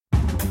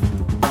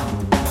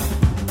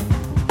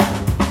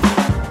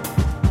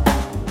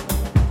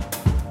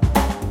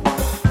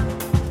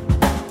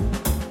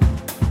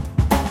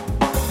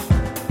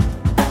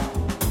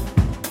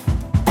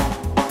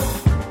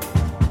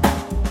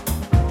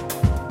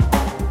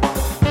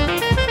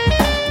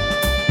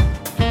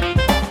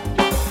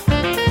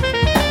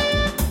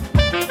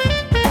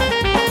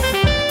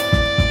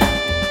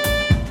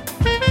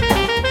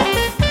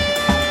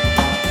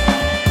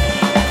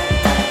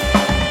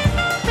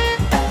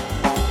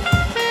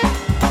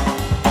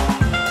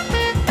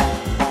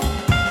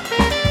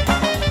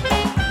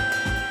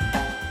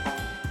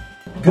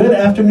Good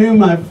afternoon,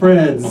 my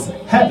friends.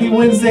 Happy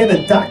Wednesday.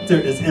 The doctor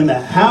is in the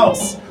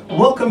house.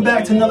 Welcome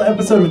back to another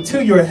episode of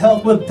To Your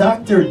Health with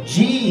Dr.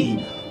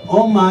 G.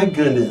 Oh my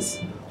goodness.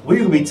 We're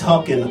going to be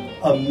talking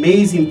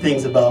amazing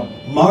things about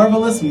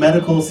marvelous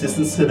medical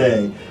assistants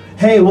today.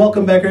 Hey,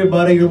 welcome back,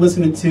 everybody. You're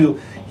listening to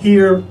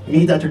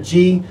me, Dr.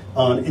 G,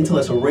 on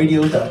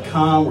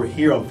intellectualradio.com. We're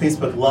here on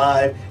Facebook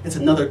Live. It's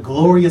another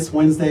glorious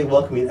Wednesday,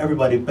 welcoming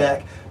everybody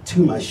back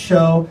to my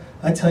show.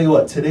 I tell you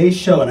what, today's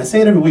show, and I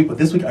say it every week, but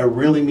this week I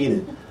really mean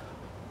it.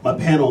 My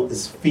panel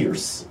is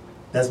fierce.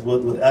 That's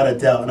without a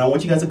doubt. And I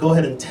want you guys to go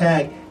ahead and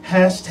tag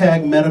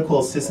hashtag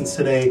medical assistance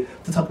today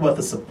to talk about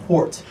the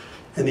support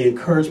and the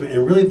encouragement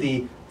and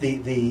really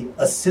the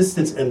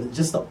assistance and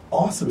just the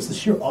awesomeness, the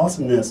sheer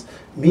awesomeness.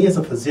 Me as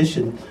a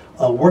physician,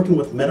 working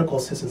with medical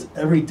assistants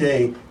every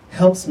day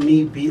helps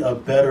me be a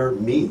better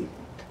me.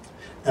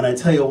 And I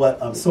tell you what,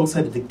 I'm so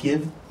excited to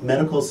give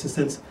medical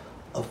assistants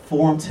a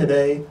forum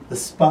today, the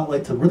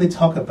spotlight to really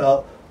talk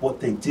about what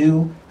they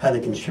do, how they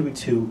contribute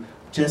to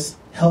just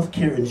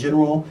healthcare in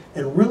general,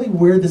 and really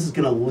where this is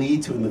going to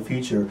lead to in the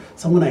future.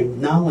 So I'm going to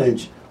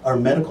acknowledge our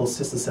medical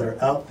assistants that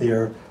are out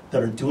there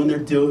that are doing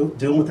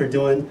what they're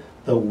doing,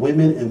 the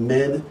women and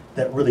men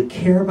that really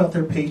care about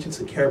their patients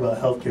and care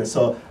about healthcare.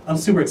 So I'm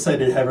super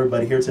excited to have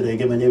everybody here today.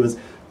 Again, my name is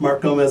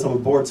Mark Gomez. I'm a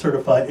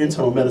board-certified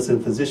internal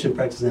medicine physician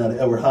practicing out at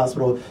Edward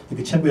Hospital. You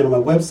can check me out on my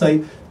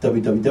website,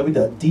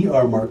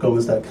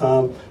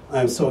 www.drmarkgomez.com.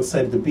 I'm so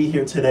excited to be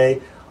here today.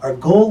 Our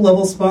gold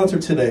level sponsor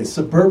today,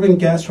 Suburban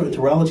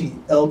Gastroenterology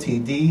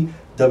Ltd.,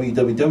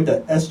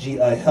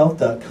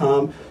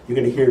 www.sgihealth.com. You're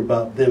going to hear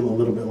about them a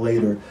little bit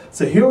later.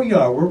 So here we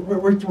are.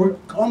 We're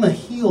on the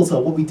heels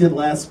of what we did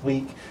last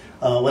week.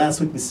 Last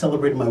week we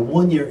celebrated my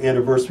 1-year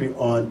anniversary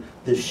on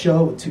this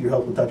show, To Your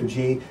Health with Dr.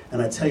 G. And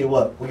I tell you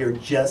what, we are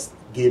just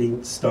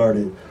getting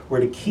started. We're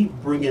going to keep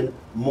bringing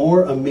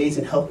more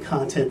amazing health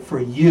content for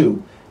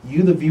you,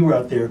 the viewer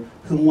out there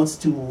who wants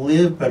to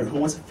live better, who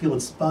wants to feel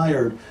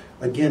inspired.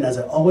 Again, as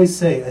I always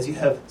say, as you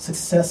have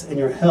success in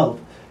your health,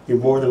 you're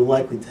more than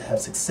likely to have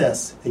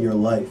success in your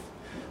life.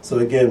 So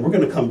again, we're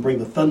going to come bring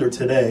the thunder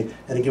today.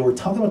 And again, we're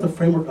talking about the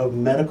framework of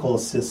medical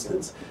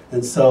assistance.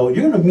 And so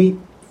you're going to meet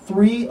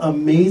 3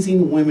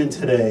 amazing women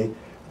today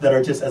that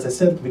are just, as I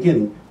said at the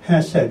beginning,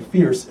 hashtag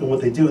fierce in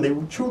what they do. And they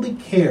truly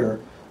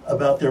care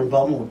about their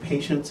involvement with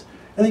patients.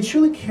 And they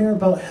truly care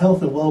about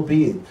health and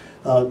well-being.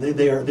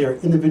 They are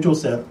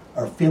individuals that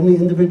are family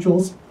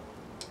individuals.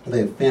 They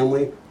have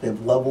family, they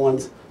have loved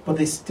ones, but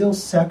they still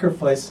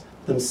sacrifice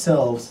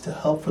themselves to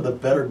help for the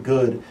better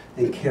good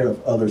and care of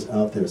others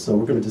out there. So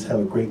we're going to just have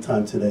a great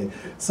time today.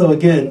 So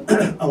again,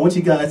 I want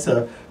you guys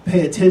to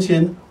pay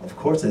attention, of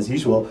course, as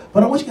usual,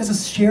 but I want you guys to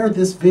share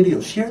this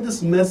video, share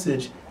this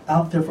message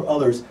out there for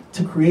others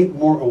to create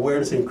more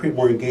awareness and create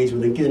more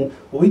engagement. Again,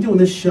 what we do in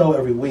this show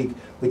every week,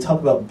 we talk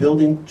about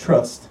building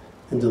trust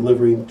and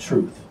delivering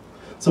truth.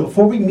 So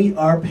before we meet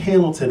our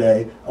panel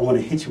today, I want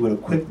to hit you with a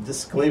quick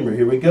disclaimer.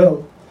 Here we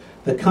go.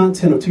 The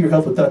content of To Your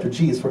Health with Dr.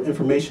 G is for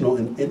informational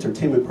and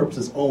entertainment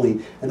purposes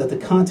only, and that the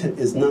content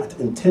is not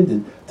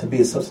intended to be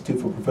a substitute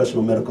for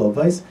professional medical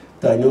advice,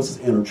 diagnosis,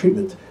 and/or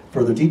treatment.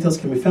 Further details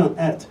can be found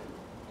at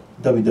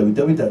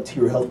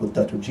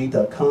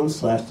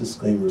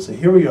www.toyourhealthwithdrg.com/disclaimer. So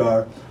here we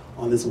are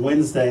on this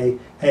Wednesday.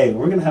 Hey,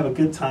 we're going to have a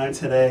good time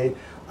today.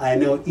 I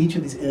know each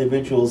of these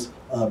individuals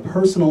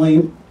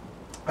personally,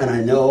 and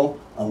I know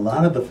a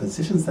lot of the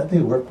physicians that they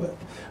work with.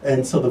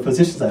 And so the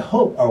physicians, I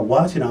hope, are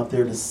watching out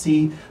there to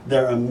see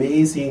their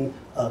amazing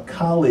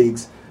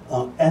colleagues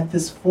at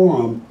this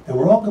forum. And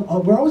we're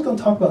always going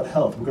to talk about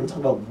health. We're going to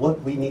talk about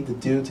what we need to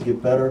do to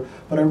get better.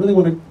 But I really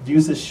want to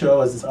use this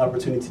show as this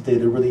opportunity today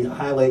to really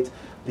highlight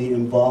the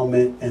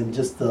involvement and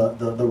just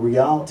the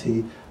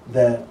reality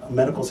that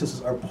medical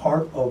assistants are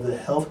part of the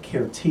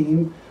healthcare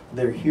team.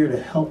 They're here to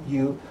help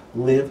you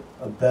live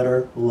a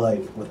better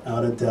life,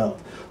 without a doubt.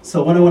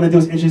 So what I want to do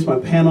is introduce my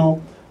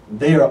panel.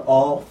 They are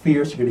all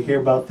fierce. You're going to hear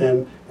about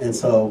them. And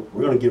so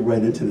we're going to get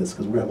right into this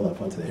because we're going to have a lot of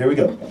fun today. Here we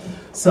go.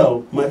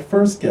 So my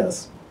first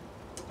guest,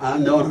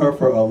 I've known her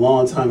for a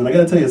long time. And I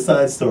got to tell you a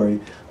side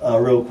story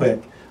real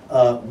quick.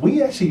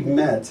 We actually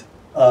met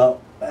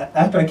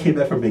after I came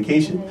back from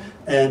vacation.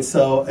 Mm-hmm. And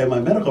so in my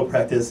medical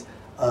practice,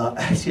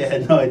 actually, I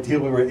had no idea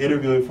we were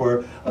interviewing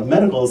for a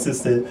medical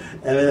assistant.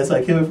 And then so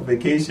I came in from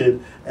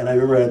vacation, and I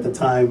remember at the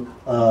time,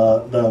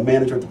 the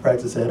manager at the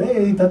practice said,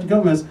 "Hey, Dr.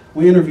 Gomez,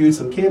 we interviewed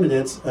some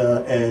candidates,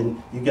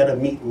 and you got to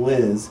meet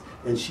Liz."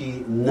 And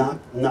she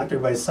knocked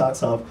everybody's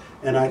socks off.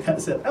 And I kind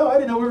of said, "Oh, I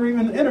didn't know we were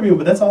even interviewing,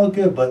 but that's all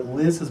good." But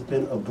Liz has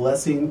been a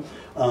blessing.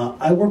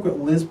 I work with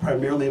Liz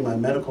primarily in my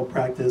medical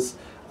practice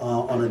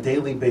on a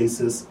daily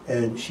basis,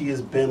 and she has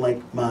been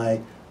like my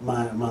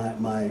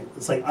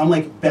it's like I'm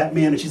like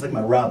Batman and she's like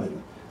my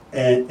Robin,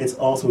 and it's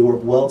awesome. We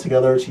work well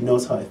together. She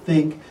knows how I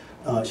think,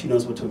 she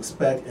knows what to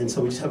expect, and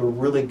so we just have a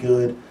really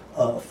good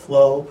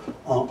flow.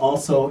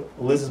 Also,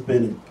 Liz has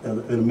been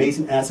an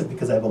amazing asset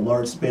because I have a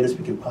large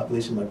Spanish-speaking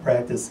population in my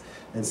practice,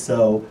 and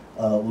so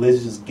Liz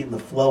is just getting the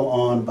flow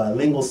on,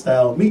 bilingual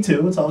style. Me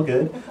too, it's all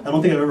good. I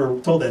don't think I've ever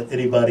told that to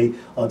anybody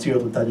on 2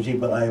 Years with Dr. G,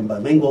 but I am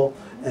bilingual,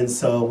 and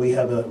so we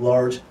have a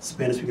large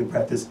Spanish-speaking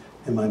practice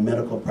in my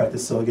medical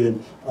practice. So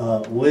again,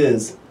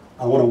 Liz,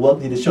 I want to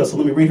welcome you to the show. So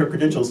let me read her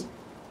credentials.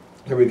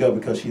 Here we go,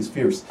 because she's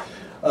fierce.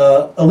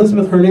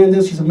 Elizabeth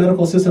Hernandez, she's a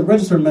medical assistant,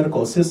 registered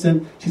medical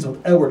assistant. She's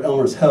with Edward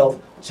Elmer's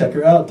Health. Check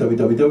her out,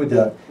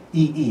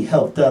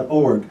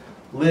 www.eehealth.org.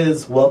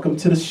 Liz, welcome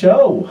to the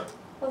show.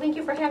 Well, thank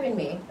you for having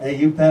me. Hey,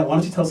 you bet. Why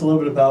don't you tell us a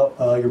little bit about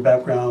your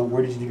background,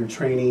 where did you do your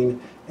training,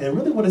 and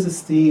really what does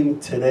this theme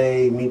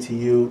today mean to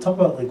you? Talk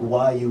about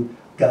why you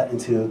got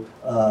into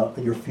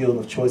your field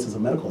of choice as a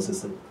medical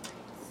assistant.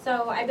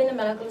 So I've been a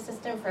medical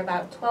assistant for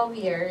about 12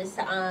 years.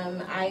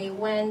 I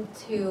went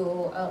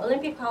to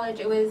Olympia College.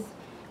 It was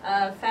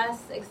a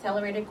fast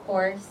accelerated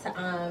course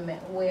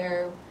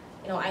where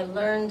I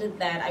learned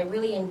that I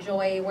really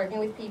enjoy working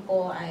with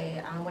people.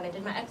 When I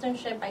did my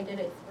externship, I did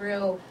it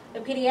through the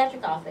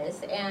pediatric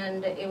office,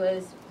 and it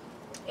was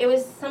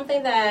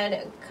something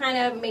that kind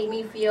of made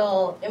me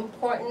feel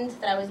important,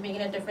 that I was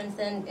making a difference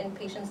in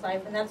patients'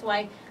 life, and that's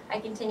why I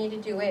continue to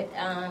do it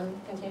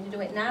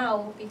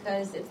now,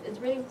 because it's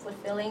really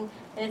fulfilling,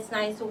 and it's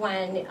nice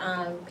when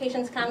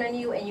patients count on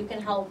you and you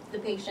can help the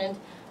patient,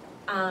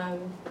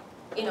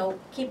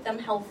 keep them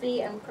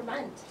healthy and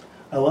prevent.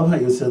 I love how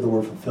you said the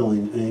word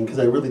fulfilling, and because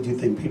I really do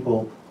think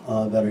people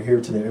that are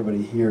here today,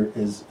 everybody here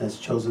has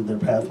chosen their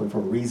pathway for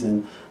a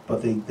reason,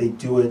 but they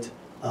do it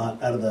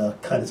out of the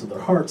kindness of their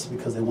hearts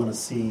because they want to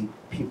see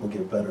people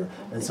get better.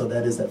 And so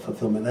that is that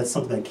fulfillment. That's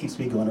something that keeps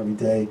me going every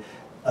day.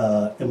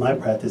 In my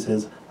practice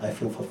is I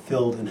feel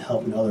fulfilled in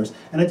helping others.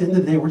 And at the end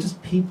of the day, we're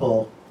just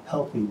people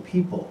helping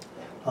people.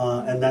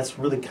 And that's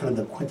really kind of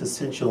the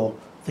quintessential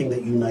thing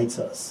that unites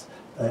us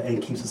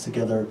and keeps us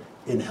together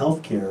in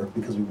healthcare,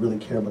 because we really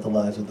care about the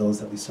lives of those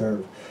that we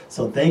serve.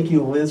 So thank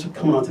you, Liz, for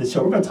coming on to the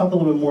show. We're going to talk a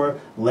little bit more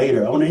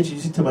later. I want to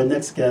introduce you to my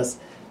next guest.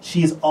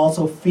 She is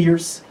also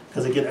fierce,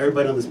 because again,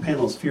 everybody on this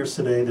panel is fierce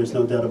today. There's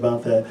no doubt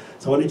about that.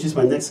 So I want to introduce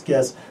my next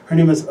guest. Her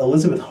name is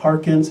Elizabeth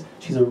Harkins.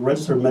 She's a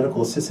registered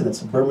medical assistant at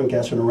Suburban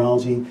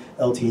Gastroenterology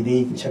Ltd.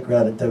 You can check her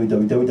out at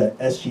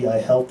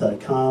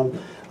www.sgihealth.com.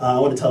 I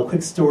want to tell a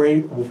quick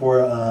story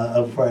before I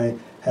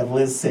have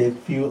Liz say a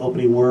few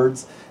opening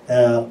words.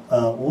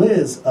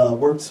 Liz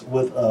works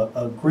with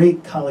a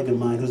great colleague of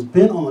mine who's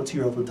been on 2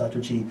 Years with Dr.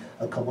 G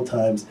a couple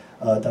times,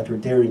 Dr.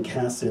 Darren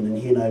Caston, and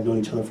he and I have known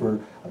each other for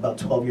about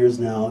 12 years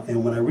now.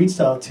 And when I was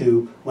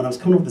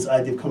coming up with this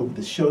idea of coming up with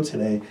this show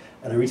today,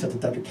 and I reached out to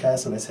Dr.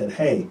 Caston, I said,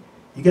 hey,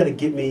 you got to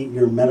get me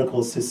your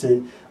medical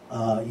assistant.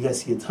 You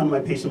guys see a ton of my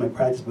patients in my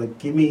practice, but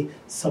give me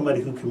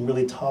somebody who can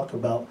really talk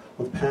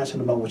with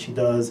passion about what she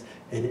does.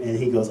 And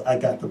he goes, I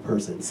got the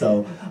person.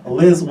 So,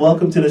 Liz,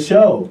 welcome to the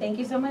show. Thank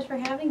you so much for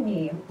having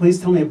me. Please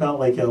tell me about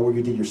where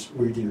you did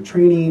your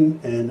training,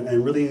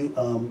 and really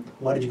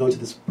why did you go into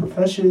this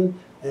profession,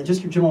 and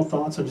just your general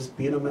thoughts on just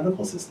being a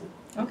medical assistant.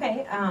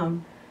 Okay.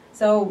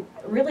 So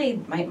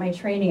really, my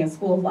training is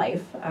school of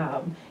life.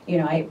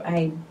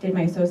 I did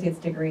my associate's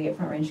degree at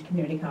Front Range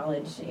Community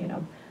College.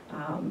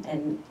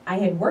 And I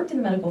had worked in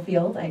the medical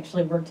field. I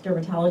actually worked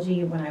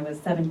dermatology when I was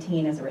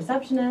 17 as a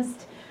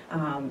receptionist,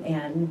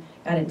 and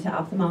got into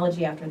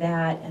ophthalmology after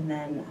that, and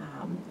then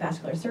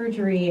vascular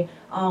surgery,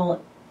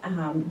 all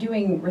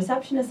doing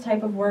receptionist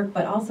type of work,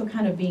 but also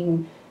kind of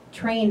being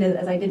trained,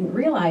 as I didn't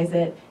realize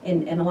it,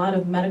 in a lot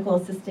of medical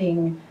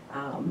assisting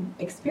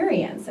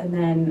experience. And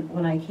then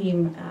when I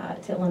came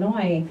to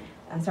Illinois,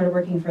 I started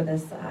working for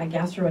this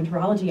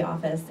gastroenterology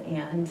office,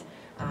 and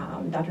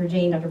Dr.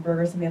 Jane, Dr.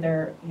 Berger, some of the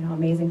other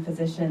amazing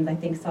physicians, I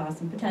think, saw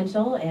some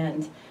potential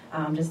and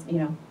just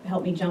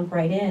helped me jump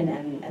right in,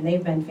 and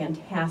they've been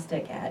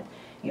fantastic at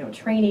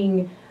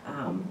training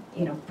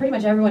pretty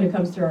much everyone who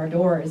comes through our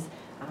doors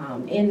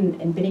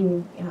in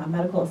being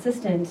medical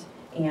assistant,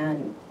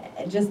 and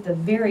just the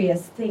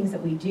various things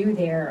that we do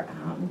there,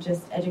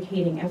 just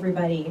educating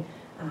everybody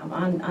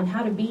on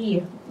how to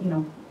be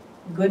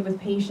good with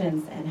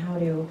patients and how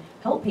to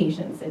help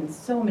patients in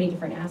so many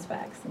different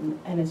aspects,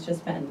 and it's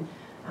just been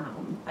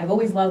I've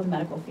always loved the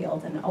medical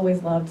field and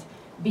always loved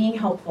being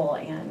helpful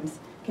and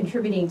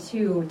contributing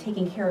to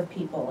taking care of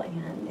people,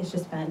 and it's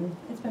been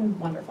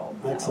wonderful.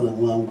 Excellent.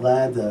 Well, I'm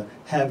glad to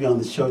have you on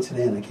the show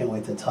today, and I can't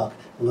wait to talk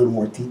a little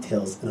more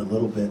details in a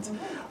little bit.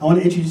 I want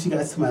to introduce you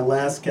guys to my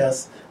last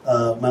guest.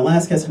 Her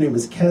name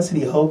is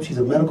Cassidy Hope. She's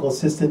a medical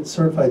assistant,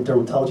 certified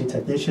dermatology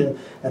technician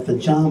at the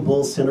John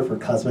Bull Center for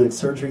Cosmetic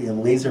Surgery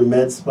and Laser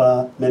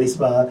Medi-Spa.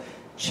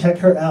 Check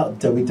her out,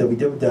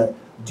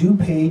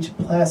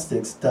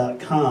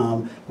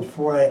 www.dupageplastics.com.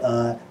 Before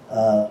I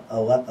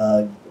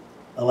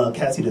allow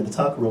Cassie to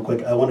talk real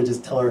quick, I want to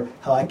just tell her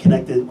how I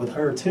connected with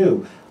her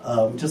too.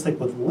 Just like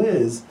with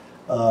Liz,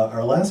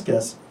 our last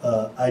guest,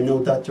 I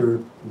know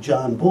Dr.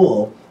 John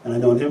Bull, and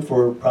I've known him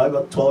for probably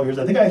about 12 years.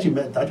 I think I actually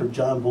met Dr.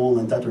 John Bull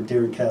and Dr.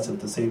 Darren Casson at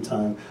the same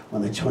time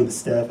when I joined the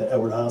staff at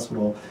Edward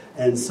Hospital.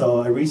 And so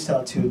I reached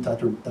out to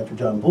Dr.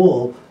 John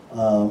Bull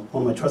one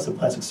of my trusted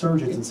plastic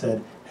surgeons and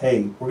said,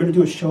 hey, we're going to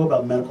do a show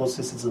about medical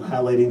assistants and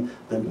highlighting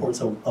the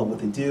importance of what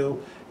they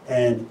do,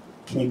 and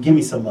can you give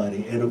me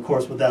somebody? And of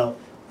course, without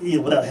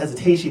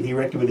hesitation, he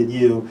recommended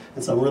you,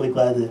 and so I'm really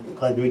glad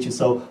to meet you.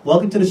 So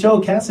welcome to the show,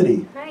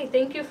 Cassidy. Hi,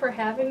 thank you for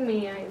having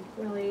me. I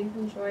really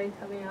enjoy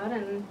coming out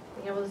and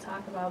being able to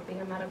talk about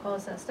being a medical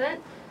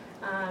assistant.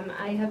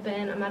 I have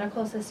been a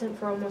medical assistant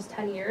for almost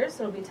 10 years,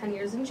 so it'll be 10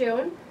 years in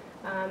June.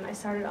 I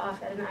started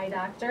off at an eye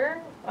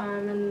doctor,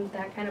 and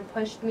that kind of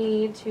pushed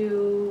me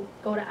to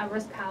go to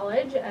Everest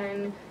College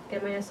and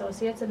get my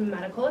associates in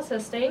medical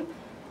assisting.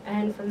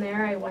 And from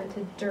there I went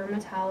to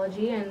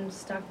dermatology and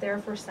stuck there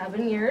for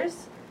 7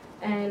 years.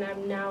 And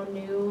I'm now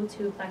new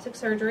to plastic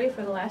surgery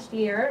for the last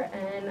year,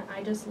 and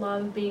I just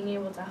love being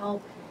able to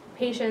help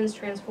patients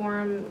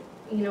transform,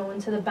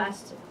 into the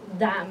best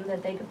them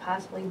that they could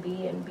possibly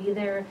be, and be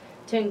there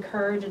to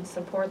encourage and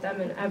support them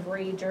in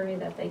every journey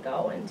that they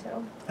go into.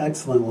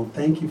 Excellent. Well,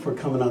 thank you for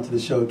coming out to the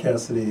show,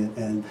 Cassidy.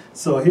 And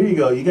so here you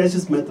go. You guys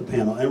just met the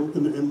panel,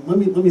 and let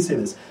me say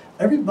this: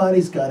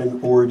 everybody's got an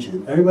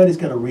origin. Everybody's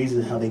got a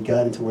reason how they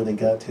got into where they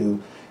got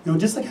to.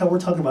 Just like how we're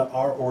talking about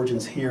our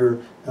origins here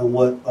and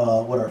what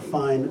our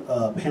fine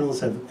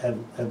panelists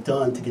have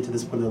done to get to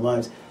this point in their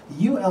lives,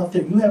 you out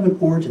there, you have an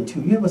origin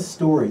too. You have a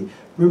story.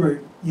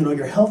 Remember,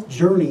 your health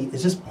journey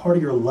is just part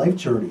of your life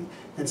journey.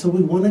 And so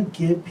we want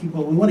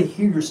to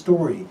hear your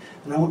story.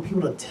 And I want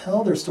people to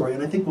tell their story.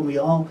 And I think when we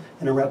all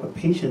interact with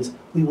patients,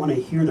 we want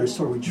to hear their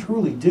story. We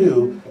truly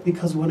do,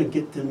 because we want to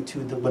get them to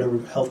whatever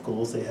health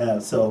goals they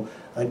have. So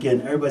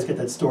again, everybody's got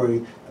that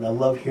story, and I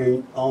love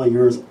hearing all of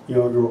yours,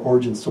 your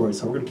origin story.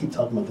 So we're going to keep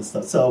talking about this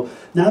stuff. So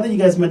now that you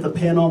guys met the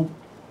panel,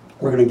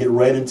 we're going to get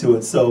right into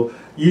it. So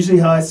usually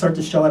how I start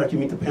the show out after you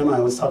meet the panel, I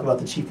always talk about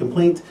the chief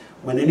complaint.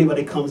 When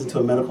anybody comes into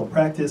a medical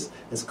practice,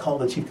 it's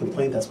called the chief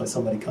complaint. That's why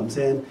somebody comes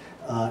in,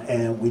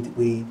 and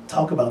we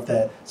talk about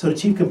that. So the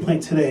chief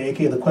complaint today,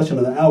 aka the question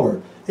of the hour,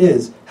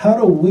 is how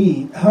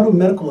do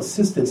medical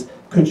assistants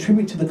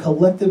contribute to the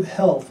collective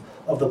health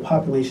of the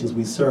populations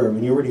we serve?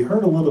 And you already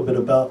heard a little bit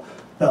about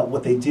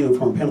what they do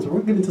from our panels, but we're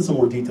going to get into some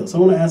more details. So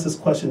I want to ask this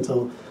question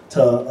to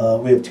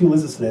we have two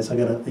Liz's today, so I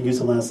got to use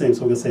the last name.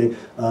 So we're going to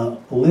say,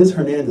 Liz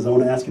Hernandez, I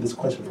want to ask you this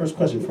question. First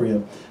question for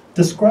you.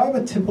 Describe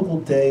a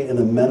typical day in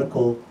the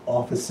medical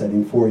office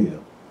setting for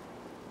you.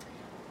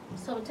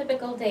 So a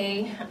typical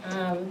day,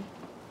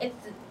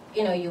 it's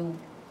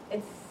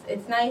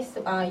nice.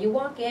 You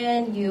walk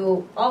in,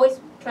 you always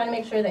try to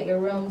make sure that your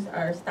rooms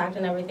are stocked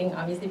and everything,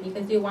 obviously,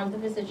 because you want the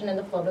physician and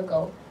the flow to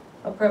go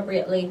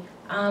appropriately.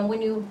 When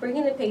you bring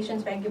in the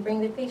patients back, you bring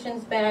the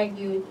patients back,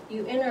 you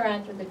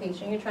interact with the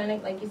patient. You're trying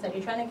to, like you said,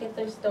 you're trying to get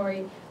their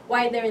story,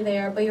 why they're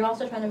there, but you're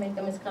also trying to make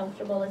them as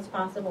comfortable as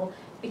possible,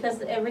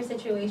 because every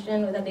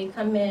situation that they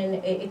come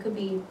in, it could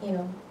be,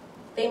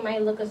 they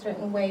might look a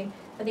certain way,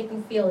 but they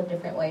can feel a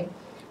different way.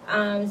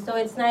 So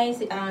it's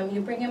nice.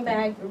 You bring them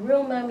back, you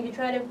room them, you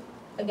try to,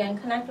 again,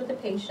 connect with the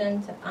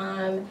patient.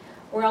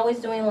 We're always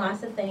doing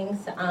lots of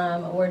things.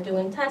 We're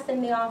doing tests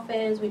in the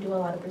office. We do a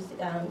lot of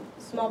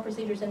small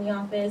procedures in the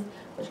office,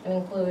 which can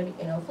include,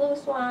 flu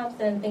swabs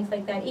and things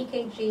like that.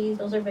 EKGs,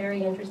 those are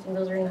very interesting.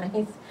 Those are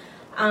nice.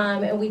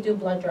 And we do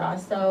blood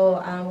draws.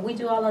 So we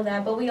do all of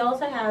that. But we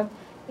also have,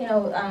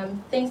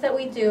 things that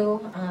we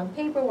do,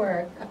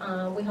 paperwork.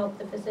 We help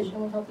the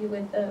physician. We help you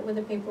with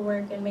the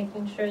paperwork and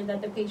making sure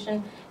that the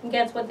patient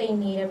gets what they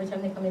need every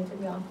time they come into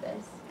the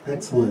office.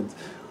 Excellent.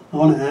 I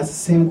want to ask the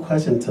same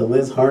question to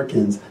Liz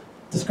Harkins.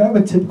 Describe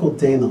a typical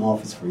day in the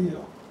office for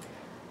you.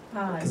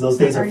 Because those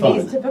days are fun.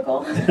 Are days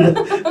typical?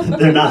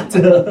 They're not.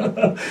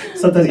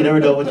 Sometimes you never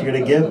know what you're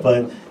going to get,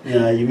 but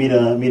you meet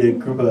a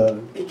group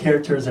of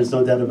characters. There's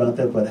no doubt about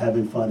that. But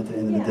having fun at the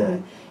end of the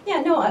day.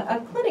 Yeah. No.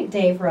 A clinic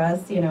day for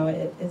us,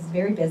 it is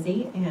very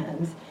busy,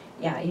 and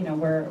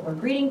we're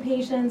greeting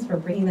patients. We're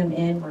bringing them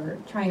in. We're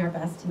trying our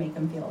best to make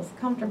them feel as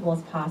comfortable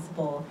as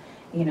possible.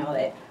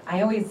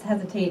 I always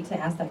hesitate to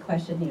ask that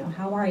question,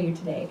 how are you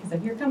today? Because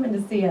if you're coming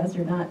to see us,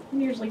 you're not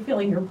usually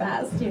feeling your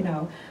best,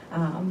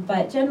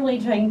 But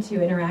generally trying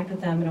to interact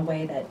with them in a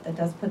way that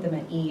does put them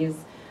at ease,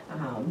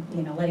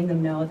 letting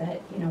them know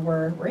that,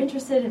 we're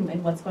interested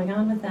in what's going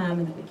on with them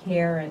and that we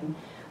care, and,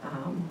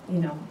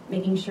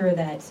 making sure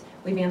that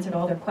we've answered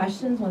all their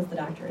questions once the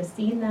doctor has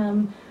seen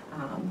them,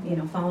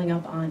 following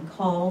up on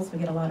calls. We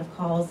get a lot of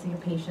calls,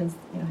 patients,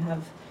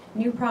 have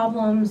new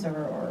problems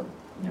or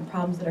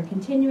problems that are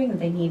continuing that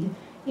they need,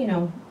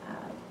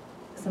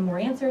 some more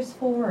answers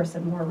for or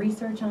some more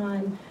research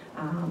on.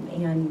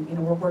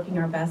 And we're working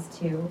our best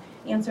to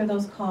answer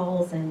those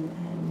calls and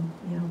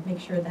make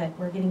sure that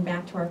we're getting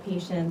back to our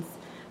patients.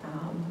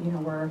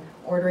 We're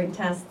ordering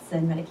tests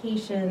and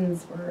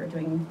medications. We're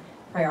doing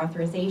prior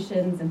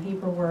authorizations and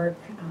paperwork.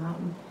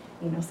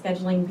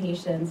 Scheduling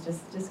patients,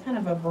 just kind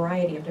of a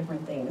variety of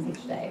different things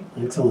each day.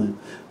 Excellent.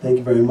 Thank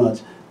you very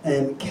much.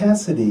 And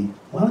Cassidy,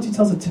 why don't you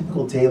tell us a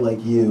typical day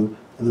like you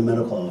in the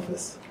medical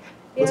office?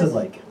 What's it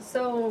like?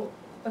 So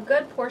a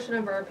good portion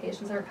of our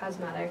patients are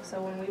cosmetic.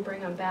 So when we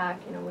bring them back,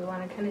 we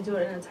want to kind of do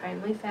it in a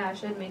timely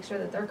fashion, make sure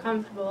that they're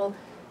comfortable,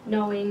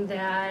 knowing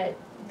that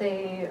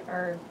they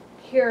are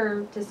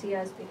here to see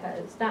us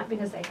because, not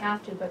because they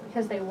have to, but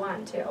because they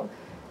want to.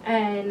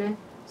 And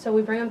so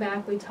we bring them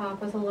back, we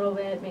talk with a little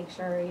bit, make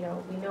sure,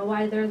 we know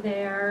why they're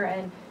there,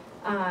 and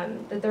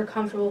that they're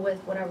comfortable with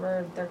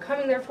whatever they're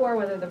coming there for,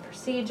 whether the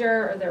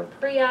procedure or their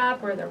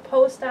pre-op or their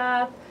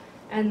post-op.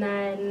 And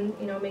then,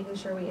 making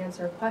sure we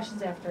answer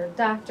questions after a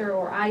doctor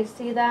or I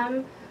see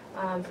them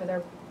for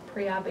their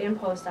pre-op and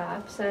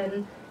post-ops,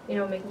 and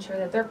making sure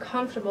that they're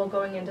comfortable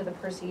going into the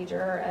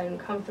procedure and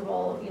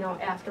comfortable,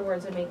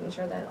 afterwards, and making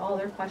sure that all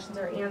their questions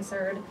are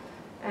answered,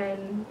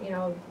 and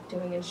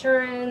doing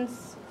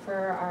insurance for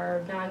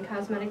our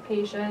non-cosmetic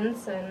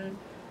patients, and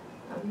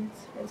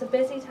it's a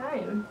busy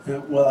time. Yeah,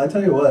 well, I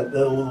tell you what,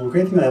 the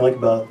great thing that I like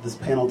about this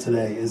panel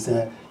today is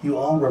that you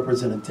all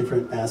represent a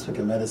different aspect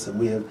of medicine.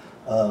 We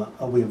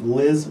have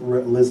Liz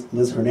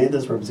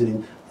Hernandez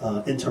representing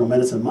internal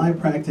medicine in my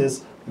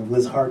practice. We have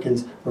Liz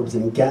Harkins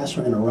representing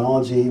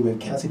gastroenterology. We have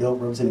Cassie Dope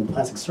representing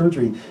plastic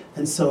surgery.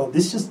 And so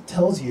this just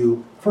tells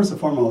you, first and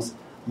foremost,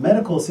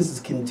 medical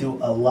assistants can do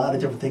a lot of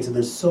different things, and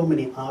there's so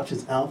many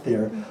options out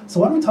there. Mm-hmm.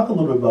 So why don't we talk a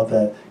little bit about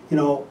that?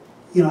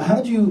 How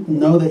did you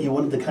know that you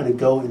wanted to kind of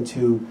go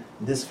into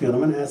this field?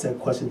 I'm going to ask that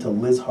question to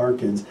Liz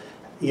Harkins.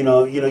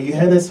 You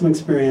had some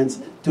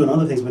experience doing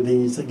other things, but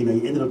then you said, you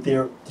ended up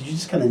there. Did you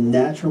just kind of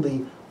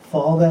naturally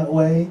fall that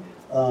way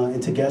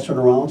into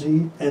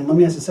gastroenterology? And let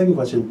me ask you a second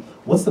question.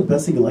 What's the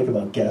best thing you like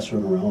about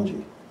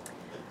gastroenterology?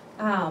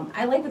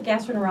 I like with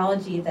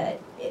gastroenterology that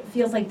it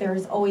feels like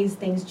there's always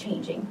things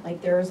changing.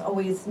 Like there's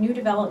always new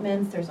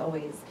developments, there's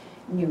always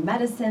new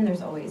medicine,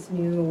 there's always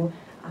new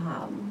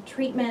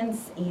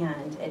treatments,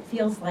 and it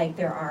feels like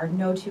there are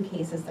no two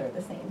cases that are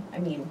the same. I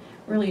mean,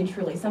 really and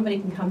truly, somebody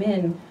can come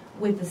in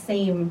with the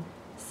same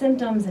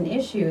symptoms and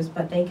issues,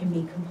 but they can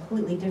be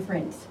completely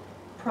different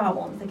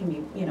problems. They can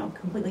be,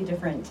 completely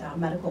different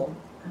medical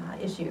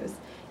issues,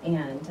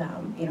 and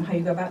how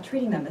you go about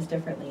treating them is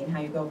differently, and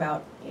how you go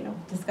about,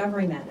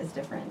 discovering that is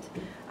different.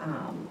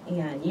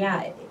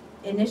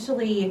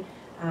 Initially,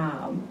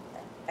 I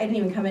didn't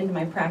even come into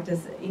my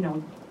practice,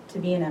 to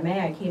be an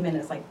MA. I came in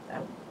as like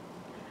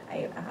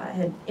I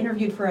had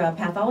interviewed for a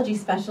pathology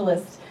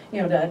specialist,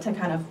 to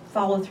kind of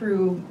follow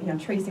through,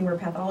 tracing where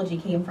pathology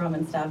came from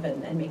and stuff,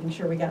 and making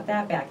sure we got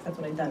that back, 'cause that's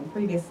what I'd done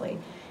previously.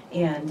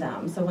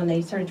 And so when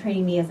they started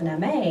training me as an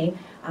MA,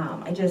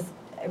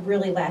 I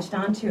really latched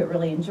onto it,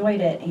 really enjoyed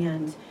it,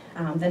 and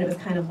then it was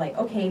kind of like,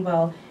 okay,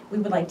 well, we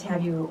would like to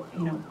have you,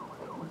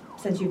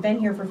 since you've been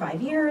here for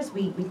 5 years,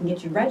 we can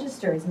get you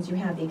registered. Since you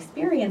have the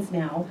experience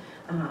now,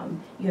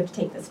 you have to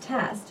take this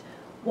test.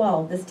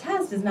 Well, this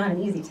test is not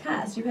an easy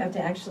test. You have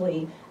to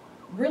actually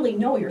really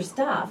know your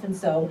stuff. And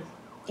so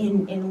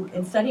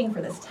in studying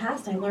for this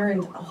test, I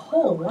learned a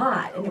whole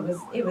lot, and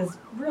it was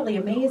really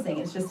amazing.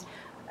 It's just,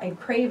 I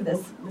crave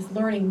this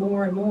learning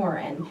more and more.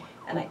 And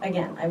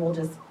I will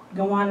just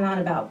go on and on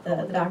about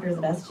the doctors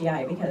at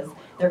SGI, because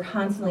they're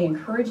constantly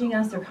encouraging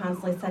us. They're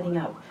constantly setting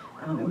up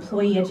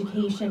employee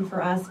education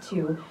for us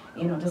to,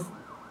 just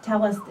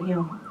tell us,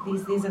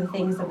 these are the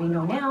things that we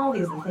know now,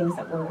 these are the things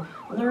that we're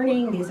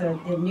learning, these are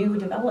the new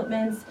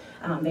developments.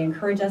 They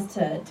encourage us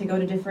to go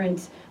to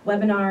different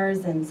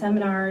webinars and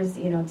seminars,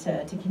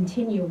 to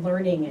continue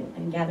learning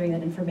and gathering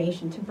that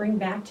information to bring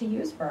back to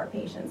use for our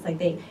patients. Like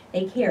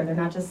they care. They're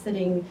not just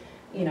sitting,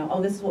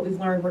 oh, this is what we've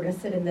learned, we're going to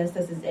sit in this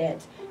is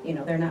it.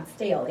 They're not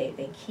stale.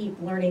 They keep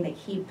learning, they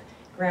keep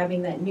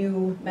grabbing that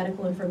new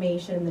medical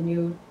information, the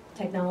new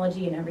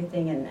technology and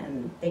everything,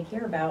 and they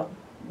care about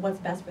what's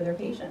best for their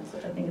patients,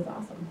 which I think is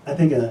awesome. I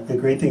think a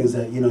great thing is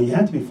that, you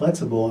have to be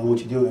flexible in what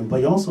you do, but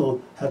you also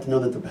have to know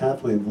that the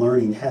pathway of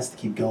learning has to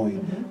keep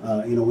going.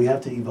 Mm-hmm. We have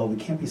to evolve. We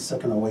can't be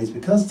stuck in our ways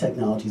because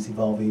technology is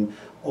evolving,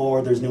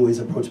 or there's new ways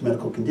to approach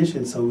medical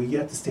conditions, so you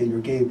have to stay in your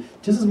game.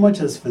 Just as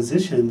much as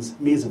physicians,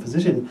 me as a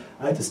physician,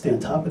 I have to stay on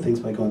top of things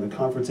by going to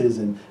conferences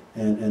and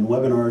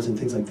webinars and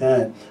things like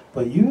that,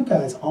 but you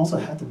guys also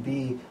have to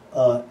be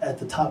at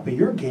the top of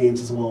your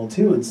games as well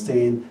too, and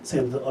staying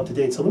up to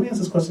date. So let me ask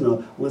this question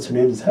to Liz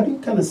Hernandez. How do you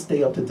kind of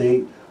stay up to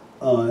date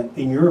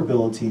in your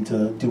ability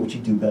to do what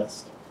you do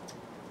best?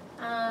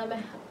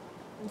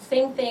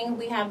 Same thing.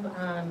 We have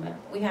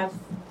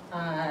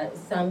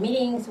some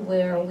meetings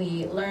where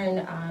we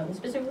learn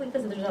specifically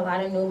because there's a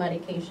lot of new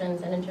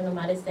medications in internal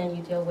medicine.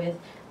 You deal with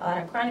a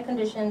lot of chronic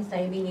conditions,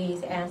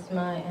 diabetes,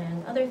 asthma,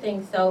 and other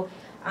things. So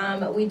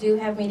we do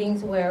have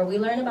meetings where we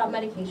learn about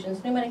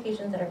medications, new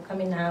medications that are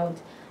coming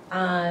out.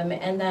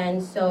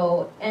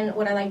 And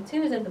what I like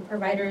too is that the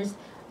providers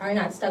are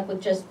not stuck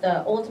with just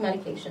the old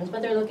medications,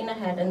 but they're looking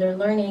ahead and they're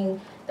learning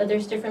that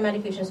there's different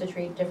medications to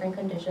treat different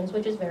conditions,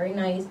 which is very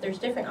nice. There's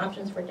different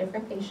options for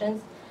different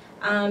patients.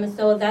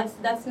 So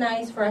that's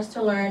nice for us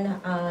to learn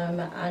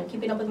on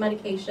keeping up with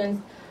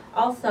medications.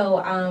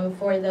 Also,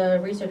 for the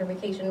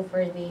recertification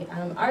for the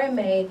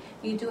RMA,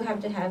 you do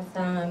have to have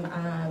some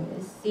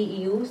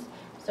CEUs.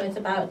 So it's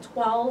about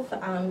 12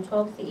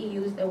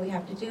 CEUs that we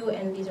have to do,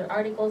 and these are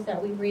articles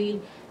that we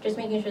read, just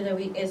making sure that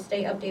we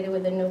stay updated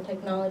with the new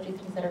technology,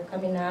 things that are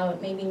coming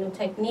out, maybe new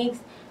techniques,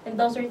 and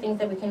those are things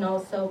that we can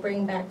also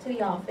bring back to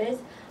the office.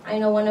 I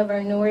know one of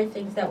our newer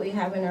things that we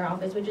have in our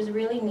office, which is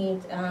really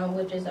neat,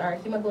 which is our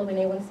hemoglobin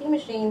A1C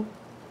machine,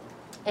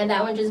 and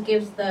that one just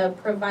gives the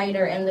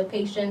provider and the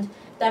patient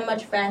that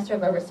much faster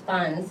of a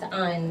response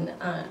on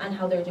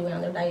how they're doing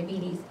on their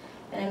diabetes.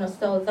 And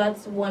so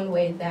that's one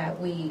way that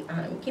we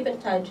keep in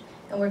touch,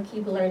 and we're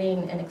keep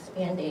learning and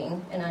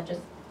expanding, and not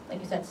just, like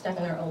you said, stuck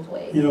in our old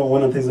ways. You know,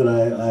 one of the things that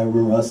I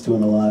remember us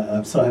doing a lot,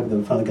 I'm so happy that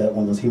we finally got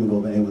one of those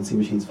hemoglobin A1C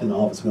machines in the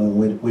office. We've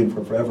been waiting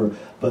for forever.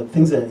 But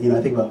things that,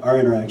 I think about our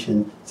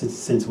interaction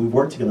since we've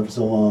worked together for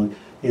so long,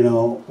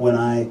 when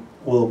I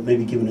will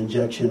maybe give an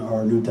injection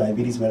or a new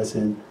diabetes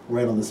medicine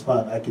right on the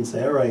spot, I can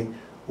say, all right,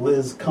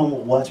 Liz,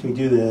 come watch me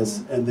do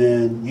this, and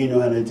then you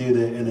know how to do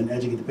that, and then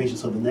educate the patient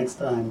so the next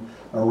time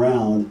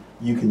around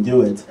you can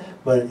do it.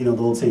 But the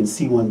old saying,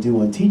 see one, do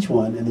one, teach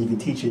one, and then you can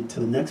teach it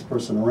to the next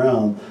person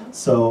around.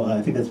 So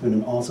I think that's been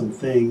an awesome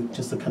thing,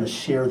 just to kind of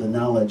share the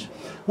knowledge.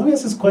 Let me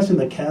ask this question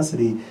to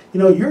Cassidy.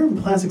 You're in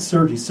plastic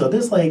surgery, so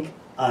there's like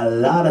a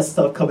lot of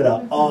stuff coming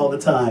out all the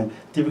time.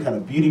 Different kind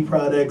of beauty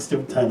products,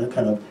 different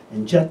kind of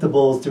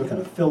injectables, different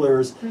kind of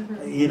fillers.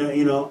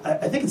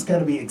 I think it's got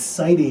to be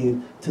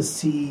exciting to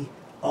see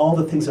all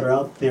the things that are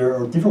out there,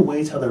 or different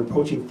ways how they're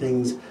approaching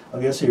things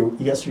of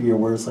yesteryear,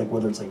 where it's like,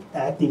 whether it's like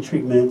acne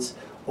treatments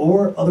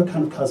or other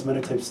kind of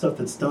cosmetic type stuff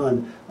that's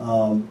done.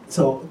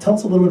 So tell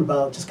us a little bit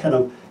about just kind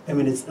of,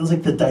 it's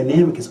like the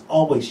dynamic is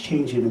always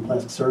changing in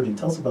plastic surgery.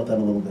 Tell us about that a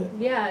little bit.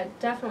 Yeah, it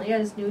definitely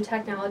is. New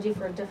technology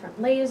for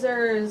different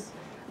lasers,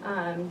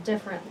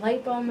 different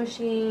lipo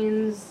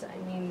machines.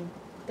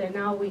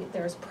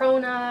 There's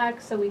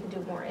Pronox, so we can do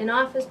more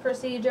in-office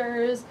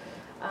procedures.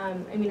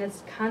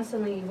 It's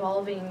constantly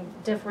evolving.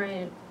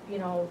 Different,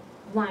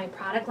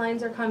 product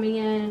lines are coming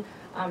in.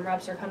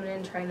 Reps are coming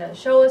in trying to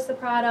show us the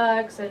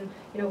products, and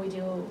we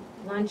do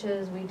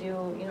lunches. We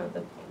do,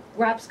 the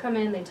reps come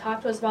in, they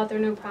talk to us about their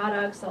new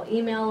products. They'll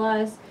email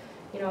us.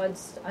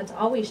 It's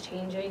always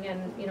changing,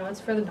 and it's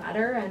for the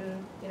better.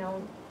 And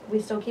we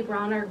still keep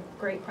around our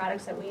great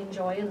products that we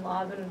enjoy and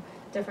love, and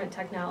different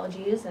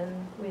technologies,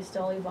 and we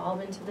still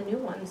evolve into the new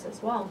ones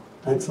as well.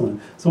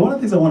 Excellent. So one of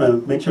the things I want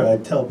to make sure I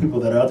tell people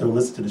that are out there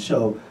listening to the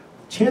show,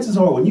 chances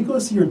are when you go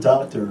see your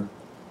doctor,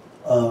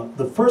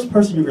 the first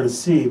person you're going to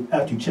see,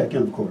 after you check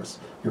in, of course,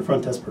 your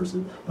front desk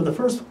person, but the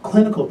first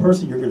clinical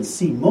person you're going to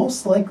see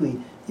most likely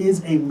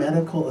is a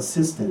medical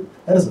assistant.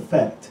 That is a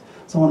fact.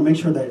 So I want to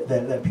make sure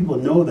that people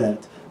know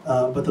that.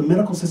 But the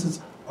medical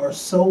assistants are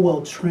so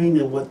well trained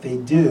in what they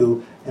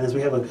do, and as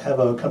we have a kind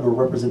of a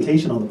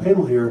representation on the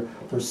panel here,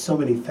 there's so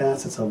many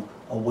facets of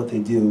what they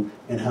do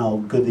and how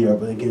good they are.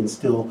 But again,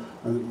 still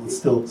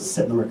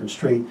setting the record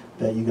straight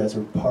that you guys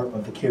are part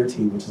of the care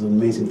team, which is an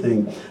amazing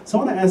thing. So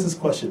I want to ask this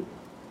question.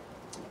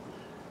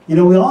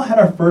 We all had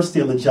our first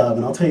day on the job,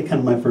 and I'll tell you kind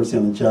of my first day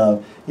on the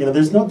job.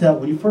 There's no doubt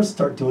when you first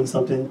start doing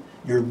something,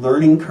 your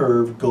learning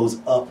curve goes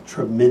up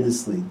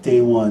tremendously, day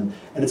one.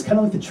 And it's kind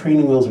of like the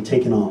training wheels are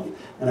taking off.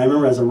 And I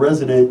remember as a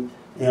resident,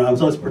 I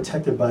was always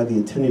protected by the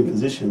attending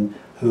physician,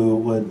 who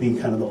would be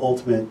kind of the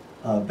ultimate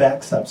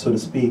backstop, so to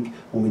speak,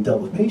 when we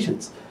dealt with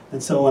patients.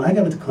 And so when I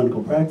got into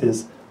clinical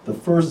practice, the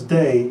first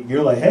day,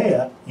 you're like,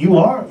 hey, you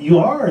are,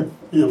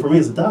 for me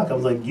as a doc, I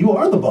was like, you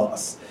are the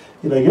boss.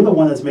 You're the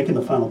one that's making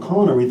the final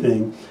call and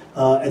everything.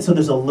 And so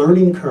there's a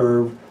learning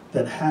curve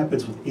that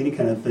happens with any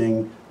kind of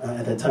thing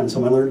at that time. So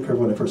my learning curve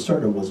when I first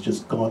started was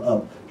just gone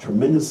up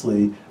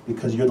tremendously,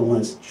 because you're the one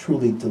that's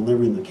truly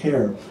delivering the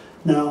care.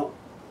 Now,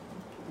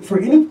 for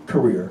any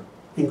career,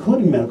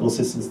 including medical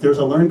assistants, there's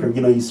a learning curve.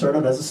 You start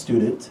out as a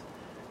student,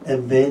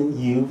 and then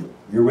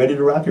you're ready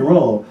to rock and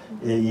roll.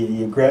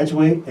 You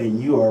graduate,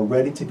 and you are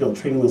ready to go.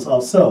 Training wheels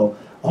off. So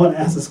I want to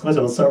ask this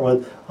question. I'll start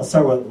with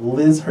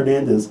Liz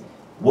Hernandez.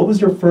 What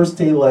was your first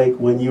day like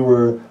when you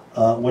were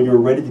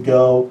ready to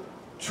go?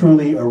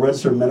 Truly a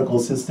registered medical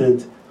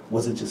assistant.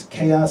 Was it just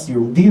chaos? Do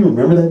you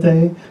remember that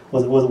day?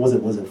 Was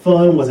it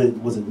fun? Was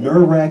it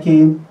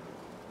nerve-wracking?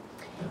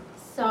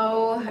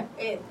 So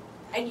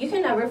you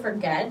can never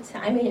forget.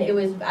 I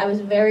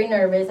was very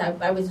nervous.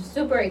 I was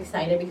super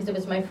excited because it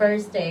was my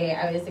first day.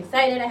 I was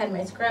excited. I had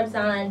my scrubs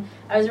on.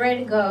 I was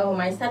ready to go.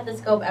 My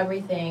stethoscope,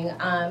 everything.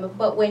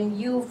 But when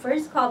you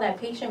first call that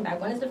patient back,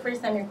 when is the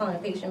first time you're calling a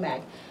patient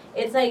back?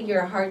 It's like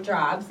your heart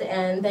drops,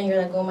 and then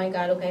you're like, oh my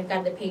God, okay, I've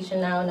got the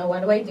patient now. Now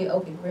what do I do?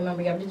 Okay,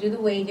 remember, you have to do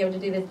the weight, you have to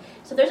do this.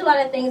 So there's a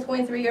lot of things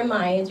going through your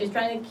mind. You're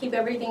trying to keep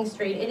everything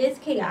straight. It is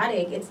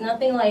chaotic. It's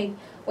nothing like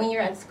when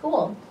you're at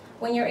school.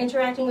 When you're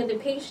interacting with the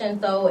patient,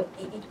 though,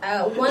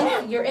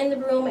 once you're in the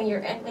room and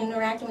you're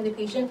interacting with the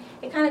patient,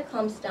 it kind of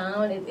calms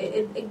down.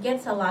 It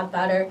gets a lot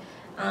better.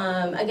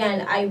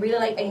 Again, I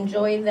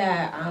enjoy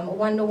that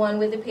one-to-one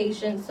with the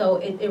patient, so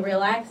it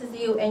relaxes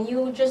you, and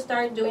you just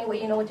start doing what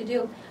you know what to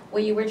do,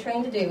 what you were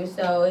trained to do.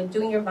 So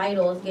doing your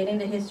vitals, getting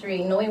the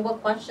history, knowing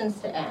what questions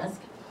to ask,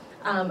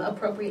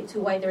 appropriate to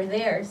why they're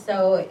there.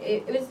 So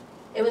it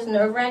was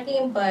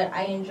nerve-wracking, but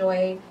I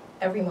enjoy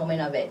every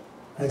moment of it.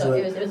 So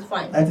it was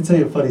fun. I have to tell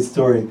you a funny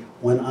story.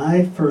 When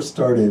I first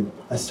started,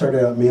 I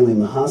started out mainly in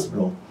the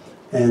hospital.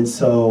 And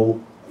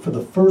so for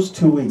the first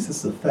 2 weeks,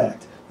 this is a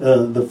fact,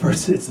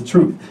 it's the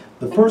truth.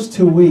 The first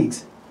 2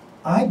 weeks,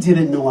 I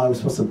didn't know I was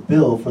supposed to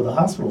bill for the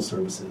hospital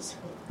services.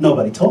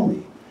 Nobody told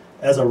me.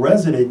 As a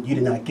resident, you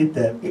did not get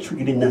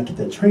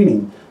that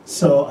training.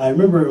 So I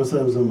remember it was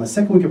on my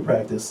second week of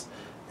practice,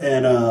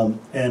 and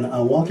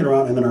I'm walking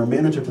around, and then our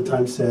manager at the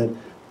time said,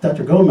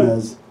 Dr.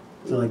 Gomez,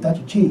 they're like,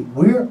 Dr. G,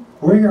 where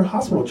are your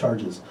hospital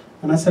charges?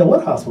 And I said,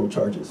 what hospital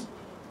charges?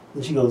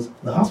 And she goes,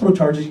 the hospital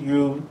charges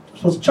you're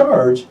supposed to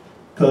charge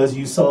because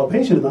you saw a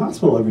patient in the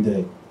hospital every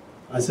day.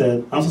 I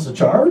said, I'm supposed to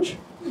charge?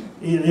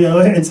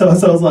 And so I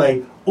was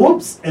like,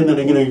 oops. And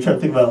then, you're trying to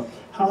think about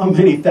how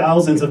many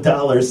thousands of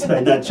dollars did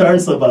I not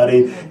charge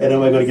somebody, and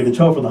am I going to get in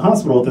trouble from the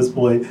hospital at this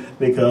point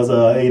because,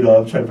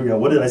 I'm trying to figure out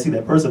what did I see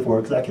that person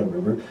for, because I can't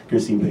remember, you're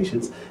seeing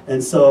patients.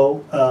 And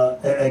so,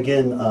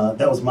 again,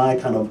 that was my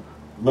kind of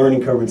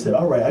learning curve, and said,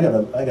 all right, I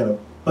gotta,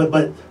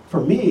 but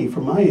for me,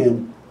 from my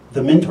end,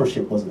 the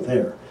mentorship wasn't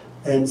there.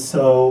 And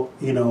so,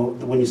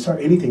 when you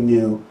start anything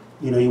new,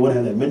 you want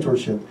to have that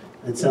mentorship.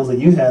 It sounds like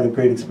you had a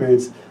great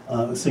experience,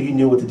 so you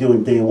knew what to do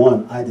in day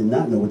one. I did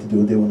not know what to do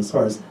in day one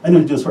I knew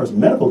what to do as far as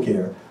medical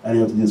care. I didn't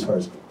know what to do as far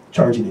as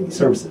charging any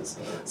services.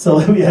 So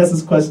let me ask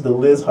this question to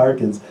Liz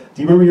Harkins.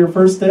 Do you remember your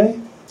first day?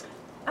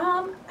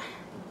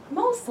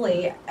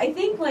 Mostly. I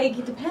think,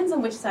 it depends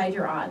on which side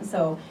you're on.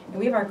 So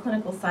we have our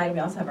clinical side, and we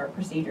also have our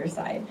procedure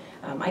side.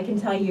 I can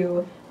tell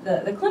you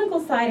the clinical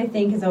side, I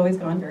think, has always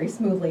gone very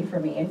smoothly for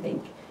me. I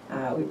think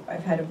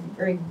I've had a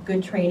very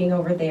good training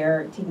over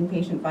there, taking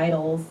patient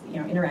vitals,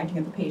 interacting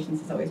with the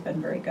patients has always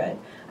been very good.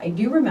 I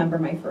do remember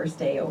my first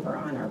day over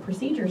on our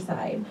procedure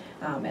side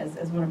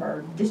as one of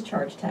our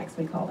discharge techs,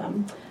 we call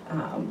them,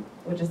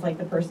 which is like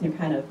the person who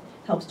kind of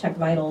helps check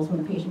vitals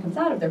when the patient comes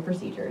out of their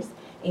procedures.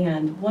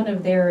 And one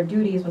of their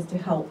duties was to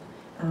help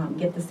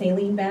get the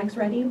saline bags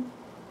ready.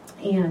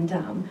 And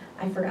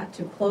I forgot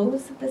to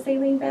close the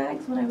saline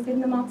bags when I was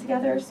getting them all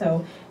together.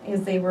 So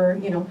as they were,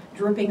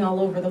 dripping all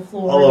over the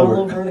floor, all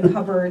over the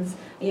cupboards,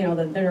 the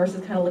nurse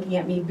is kind of looking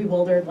at me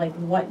bewildered, like,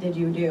 what did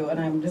you do? And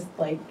I'm just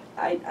like,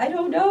 I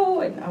don't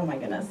know. And oh my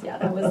goodness, yeah,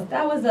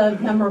 that was a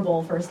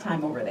memorable first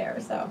time over there.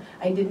 So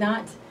I did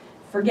not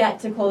forget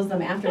to close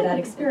them after that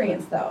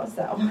experience, though.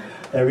 So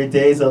every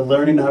day is a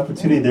learning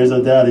opportunity. There's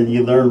no doubt, and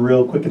you learn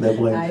real quick at that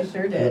point. I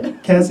sure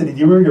did. Cassidy, do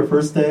you remember your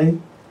first day?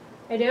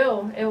 I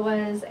do. It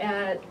was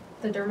at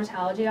the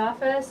dermatology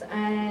office,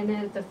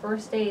 and the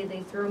first day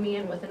they threw me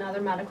in with another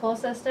medical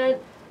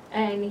assistant,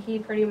 and he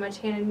pretty much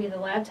handed me the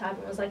laptop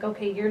and was like,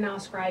 okay, you're now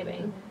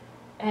scribing.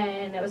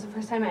 And it was the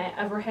first time I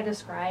ever had to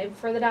scribe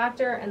for the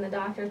doctor, and the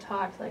doctor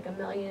talked like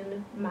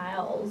 1,000,000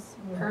 miles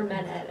per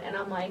minute, and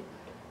I'm like,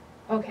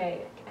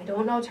 okay, I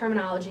don't know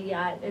terminology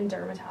yet in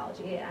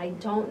dermatology. I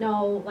don't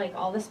know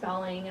all the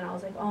spelling, and I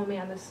was like, oh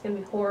man, this is gonna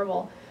be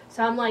horrible.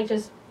 So I'm like,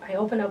 I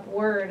opened up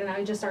Word and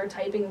I just started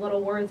typing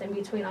little words in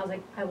between. I was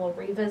like, I will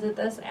revisit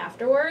this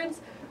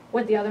afterwards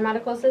with the other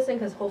medical assistant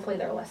because hopefully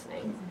they're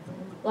listening.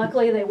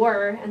 Luckily they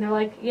were, and they're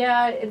like,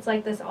 yeah, it's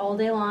like this all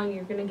day long.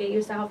 You're gonna get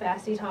used to how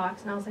fast he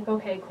talks. And I was like,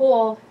 okay,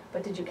 cool,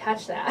 but did you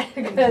catch that?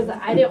 Because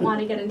I didn't want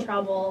to get in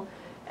trouble.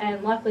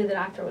 And luckily the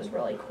doctor was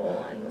really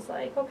cool and was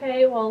like,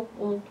 okay, well,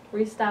 we'll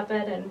re-step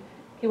it. And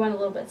he went a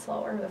little bit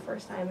slower the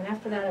first time, and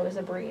after that it was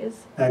a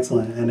breeze.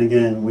 Excellent. And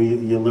again,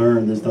 you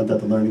learn, there's no doubt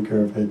the learning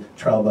curve and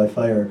trial by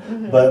fire.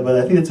 Mm-hmm. But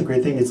I think it's a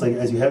great thing. It's like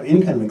as you have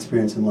any kind of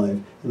experience in life,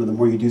 the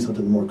more you do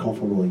something, the more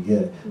comfortable you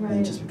get. Right.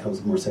 And it just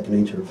becomes more second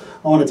nature.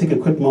 I want to take a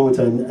quick moment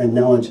to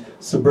acknowledge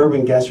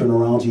Suburban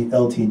Gastroenterology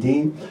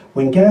LTD.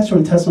 When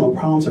gastrointestinal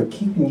problems are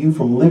keeping you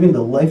from living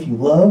the life you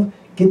love,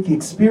 get the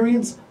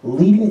experience,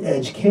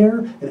 leading-edge care,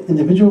 and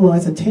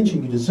individualized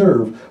attention you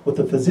deserve with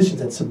the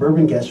physicians at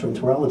Suburban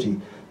Gastroenterology.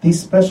 These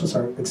specialists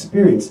are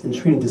experienced in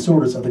treating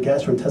disorders of the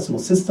gastrointestinal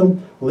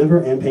system, liver,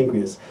 and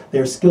pancreas. They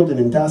are skilled in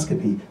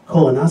endoscopy,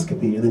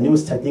 colonoscopy, and the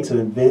newest techniques of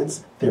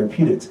advanced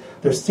therapeutics.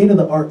 Their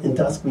state-of-the-art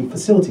endoscopy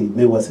facility,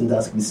 Midwest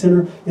Endoscopy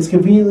Center, is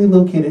conveniently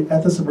located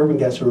at the Suburban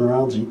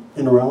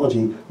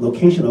Gastroenterology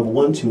location of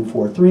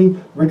 1243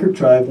 Rickert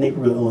Drive,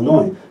 Naperville,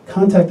 Illinois.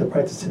 Contact the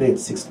practice today at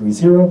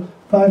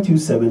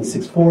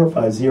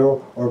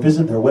 630-527-6450 or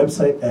visit their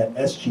website at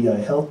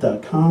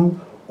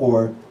sgihealth.com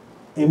or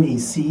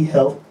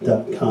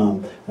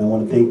mechealth.com. And I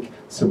want to thank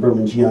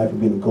Suburban GI for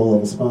being a gold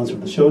level sponsor of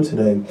the show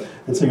today.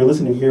 And so you're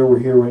listening here, we're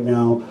here right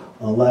now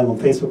live on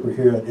Facebook, we're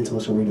here at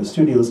Intellectual Radio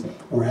Studios, and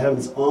we're having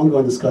this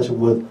ongoing discussion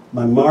with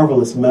my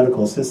marvelous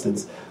medical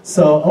assistants.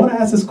 So I want to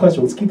ask this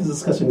question, let's keep this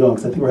discussion going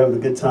because I think we're having a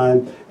good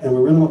time and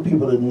we really want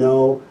people to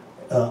know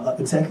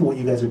exactly what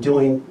you guys are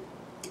doing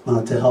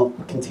to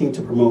help continue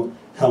to promote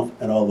health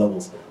at all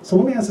levels. So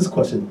let me ask this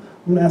question.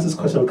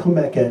 I'll come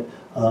back at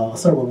I'll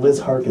start with Liz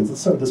Harkins.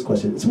 Let's start with this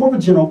question. It's more of a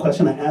general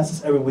question. I ask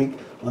this every week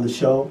on the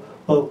show.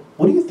 But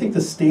what do you think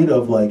the state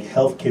of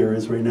healthcare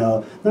is right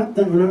now? We're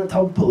not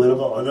talking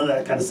political and all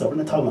that kind of stuff. We're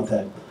not talking about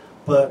that.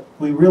 But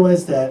we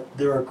realize that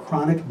there are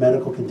chronic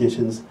medical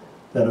conditions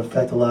that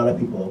affect a lot of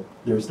people.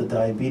 There's the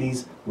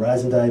diabetes,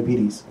 rise in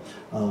diabetes.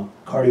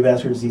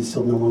 Cardiovascular disease is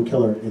still the number one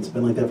killer. It's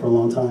been like that for a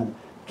long time.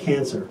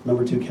 Cancer,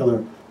 number two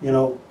killer. You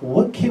know,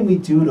 what can we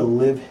do to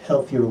live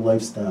healthier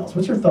lifestyles?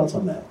 What's your thoughts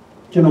on that,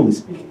 generally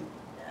speaking?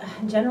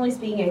 Generally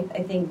speaking,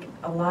 I think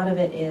a lot of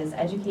it is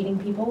educating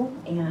people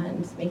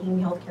and making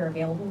healthcare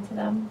available to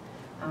them.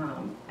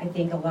 I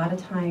think a lot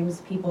of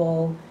times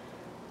people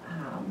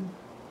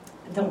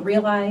don't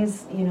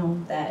realize, you know,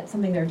 that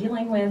something they're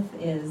dealing with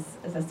is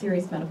a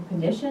serious medical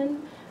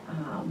condition.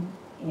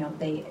 You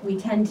know, we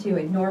tend to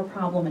ignore a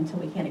problem until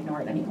we can't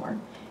ignore it anymore.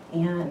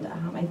 And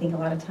I think a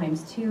lot of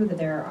times too that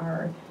there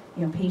are,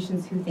 you know,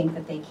 patients who think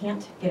that they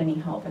can't get any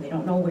help or they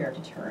don't know where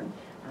to turn.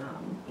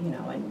 You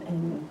know,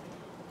 and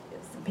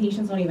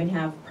patients don't even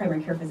have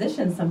primary care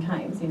physicians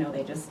sometimes. You know,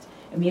 they just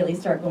immediately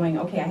start going,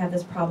 okay, I have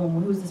this problem.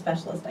 Well, who's the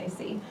specialist I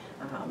see?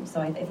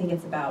 So I think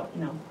it's about,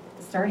 you know,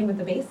 starting with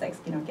the basics.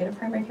 You know, get a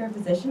primary care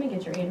physician and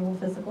get your annual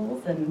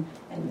physicals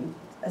and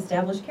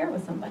establish care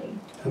with somebody.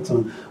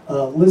 Excellent.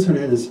 Liz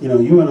Hernandez, you know,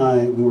 you and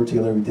I, we work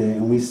together every day,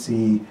 and we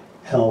see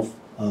health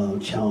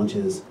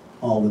challenges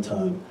all the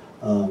time.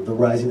 The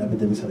rising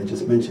epidemics that I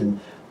just mentioned.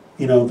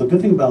 You know, the good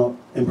thing about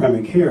in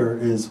primary care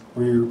is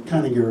we're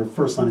kind of your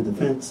first line of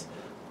defense.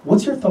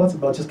 What's your thoughts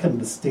about just kind of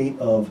the state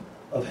of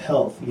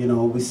health? You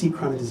know, we see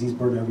chronic disease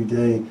burden every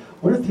day.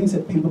 What are things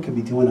that people can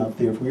be doing out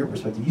there from your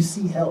perspective? You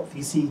see health,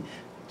 you see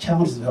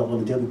challenges of health on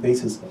a daily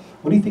basis.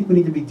 What do you think we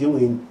need to be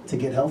doing to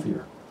get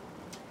healthier?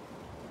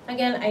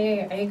 Again,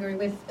 I agree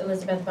with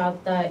Elizabeth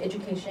about the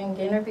education,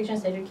 getting our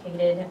patients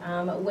educated.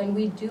 When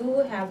we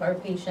do have our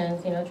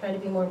patients, you know, try to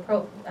be more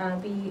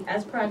be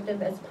as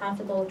proactive as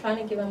possible, trying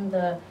to give them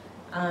the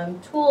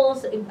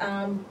tools,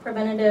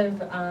 preventative,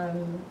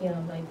 you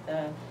know,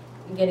 like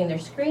getting their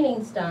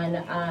screenings done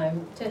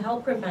to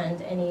help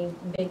prevent any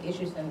big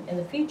issues in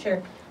the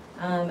future.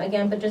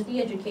 Again, but just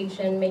the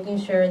education, making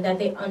sure that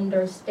they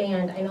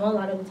understand. I know a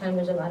lot of the time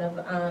there's a lot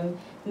of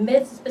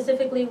myths,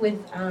 specifically with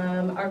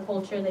our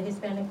culture, the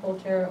Hispanic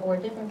culture, or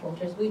different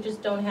cultures. We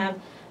just don't have,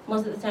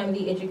 most of the time,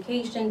 the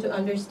education to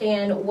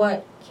understand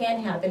what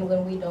can happen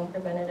when we don't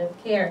preventative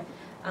care.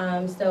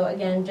 So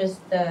again,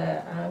 just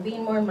the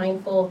being more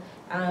mindful,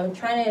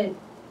 trying to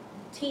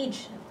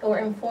teach or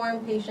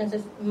inform patients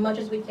as much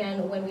as we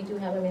can when we do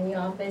have them in the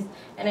office.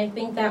 And I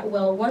think that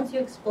once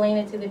you explain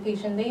it to the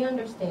patient, they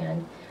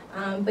understand.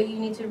 But you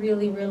need to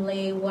really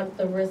relay what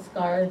the risks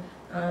are.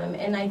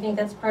 And I think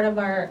that's part of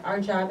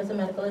our job as a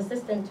medical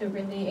assistant, to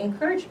really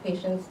encourage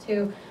patients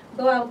to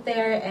go out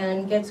there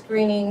and get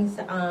screenings.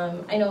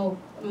 I know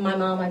my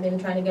mom, I've been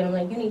trying to get them,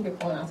 like, you need your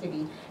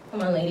colonoscopy.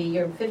 Come on, lady,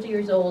 you're 50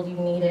 years old, you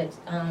need it.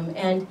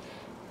 And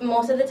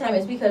most of the time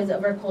it's because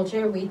of our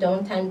culture, we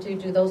don't tend to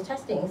do those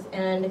testings.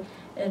 And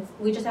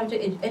we just have to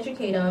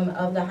educate them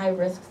of the high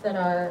risks that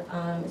are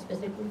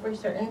specifically for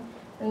certain,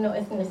 you know,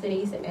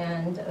 ethnicities.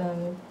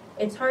 And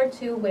it's hard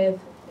too with,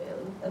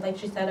 like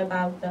she said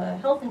about the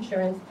health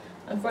insurance.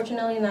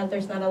 Unfortunately,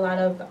 there's not a lot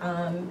of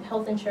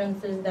health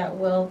insurances that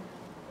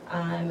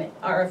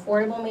are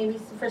affordable maybe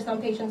for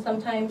some patients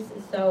sometimes.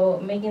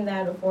 So making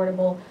that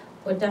affordable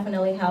would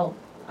definitely help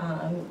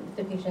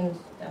the patients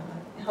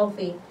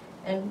healthy.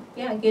 And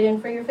yeah, get in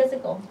for your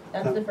physical.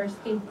 That's the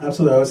first key.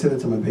 Absolutely. I always say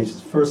that to my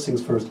patients. First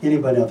things first,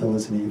 anybody out there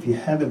listening, if you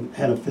haven't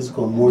had a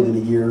physical in more than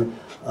a year,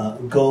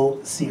 go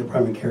see a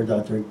primary care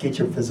doctor, get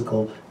your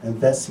physical,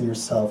 invest in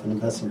yourself, and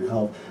invest in your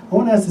health. I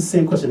want to ask the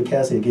same question to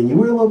Cassie again. You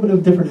wear a little bit of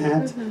a different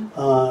hat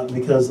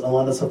because a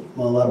lot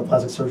of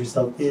plastic surgery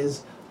stuff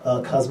is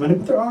cosmetic,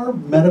 but there are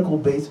medical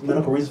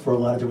reasons for a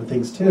lot of different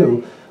things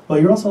too.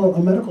 But you're also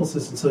a medical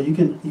assistant, so you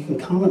can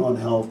comment on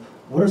health.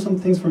 What are some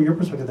things from your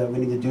perspective that we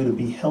need to do to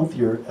be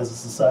healthier as a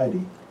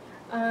society?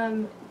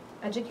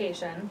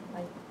 Education,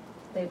 like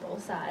they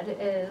both said,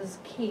 is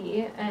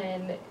key,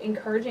 and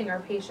encouraging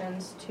our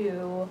patients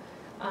to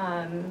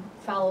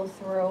follow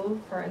through.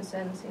 For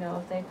instance, you know,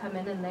 if they come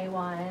in and they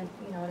want,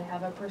 you know, to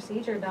have a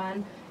procedure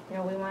done, you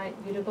know, we want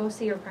you to go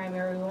see your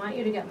primary, we want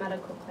you to get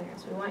medical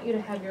clearance, we want you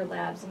to have your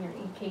labs and your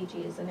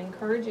EKGs, and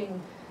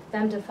encouraging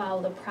them to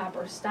follow the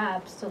proper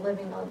steps to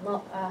living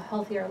a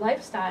healthier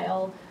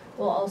lifestyle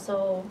will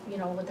also, you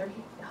know,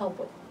 help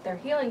with their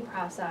healing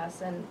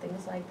process and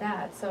things like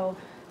that. So,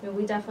 you know,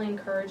 we definitely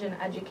encourage and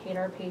educate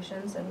our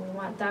patients, and we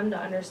want them to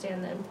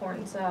understand the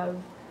importance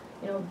of,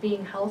 you know,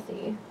 being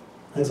healthy.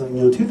 Excellent.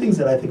 You know, two things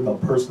that I think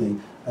about personally.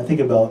 I think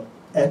about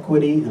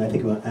equity and I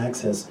think about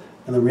access.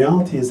 And the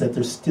reality is that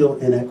there's still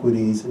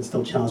inequities and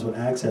still challenges with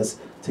access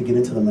to get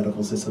into the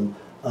medical system.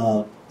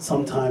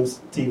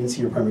 Sometimes to even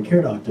see your primary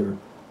care doctor,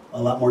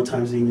 a lot more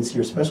times to even see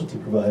your specialty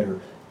provider.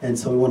 And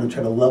so we want to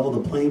try to level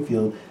the playing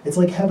field. It's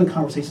like having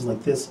conversations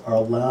like this are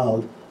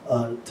allowed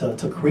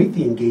to create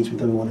the engagement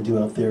that we want to do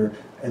out there,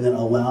 and then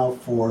allow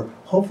for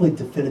hopefully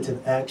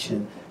definitive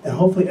action. And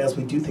hopefully as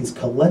we do things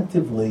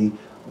collectively,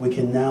 we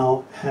can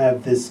now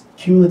have this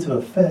cumulative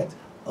effect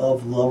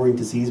of lowering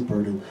disease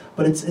burden.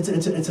 But it's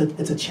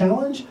a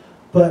challenge,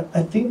 but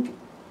I think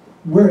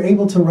we're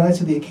able to rise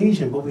to the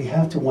occasion, but we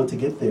have to want to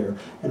get there.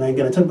 And I'm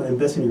going to talk about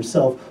investing in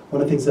yourself.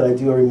 One of the things that I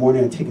do every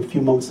morning, I take a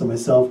few moments to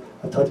myself.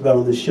 I've talked about it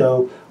on this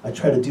show. I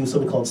try to do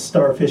something called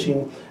star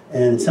fishing,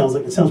 and it sounds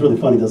really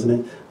funny, doesn't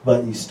it?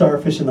 But you star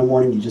fish in the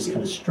morning. You just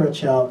kind of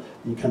stretch out.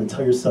 You kind of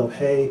tell yourself,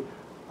 "Hey,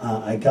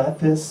 I got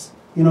this."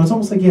 You know, it's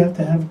almost like you have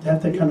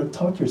to kind of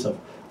talk to yourself.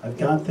 I've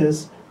got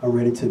this. I'm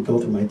ready to go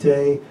through my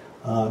day.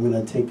 I'm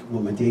going to take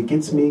what my day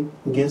gives me,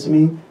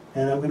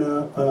 and I'm going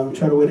to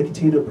try to way to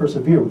continue to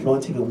persevere. We can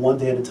only take it one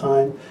day at a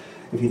time.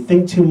 If you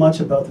think too much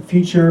about the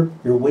future,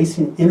 you're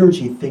wasting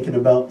energy thinking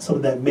about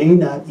something that may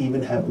not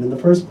even happen in the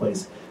first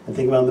place. And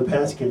think about in the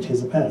past, you can't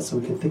change the past. So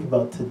we can think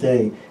about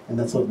today, and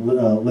that's what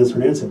Liz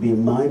Hernandez said,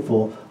 being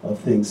mindful of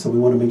things. So we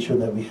want to make sure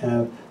that we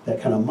have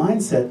that kind of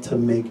mindset to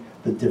make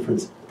the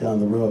difference down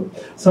the road.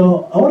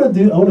 So I want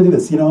to do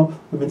this. You know,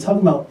 we've been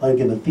talking about,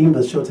 again, the theme of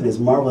the show today is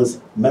marvelous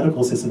medical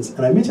assistants.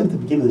 And I mentioned at the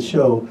beginning of the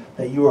show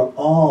that you are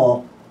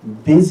all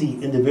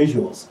busy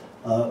individuals,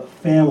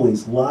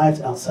 families, lives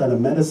outside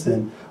of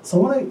medicine. So I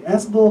want to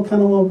ask a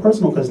little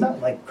personal, because it's not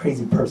like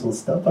crazy personal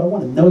stuff, but I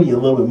want to know you a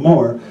little bit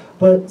more.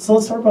 So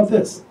let's talk about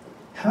this.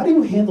 How do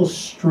you handle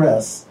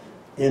stress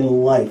in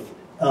life?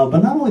 But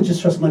not only just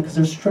stress in life, because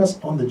there's stress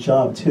on the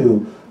job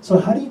too. So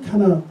how do you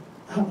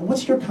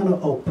what's your kind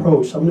of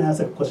approach? So I'm going to ask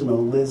that question to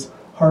Liz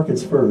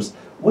Harkins first.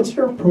 What's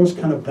your approach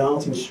kind of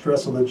balancing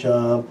stress on the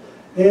job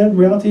and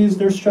reality is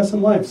there's stress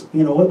in life?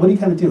 You know, what do you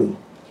kind of do?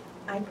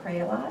 I pray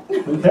a lot.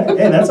 Okay,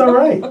 hey, that's all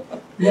right.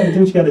 You got to do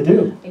what you got to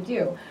do. I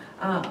do.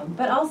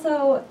 But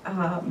also,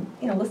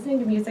 listening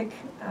to music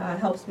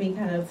helps me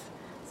kind of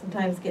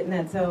sometimes get in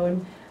that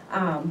zone.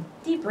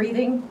 Deep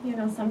breathing,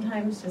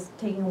 sometimes just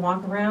taking a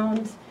walk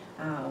around.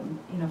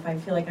 If I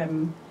feel like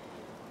I'm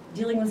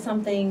dealing with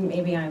something,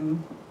 maybe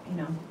I'm,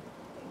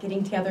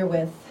 getting together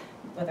with,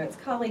 whether it's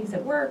colleagues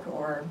at work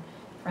or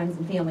friends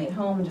and family at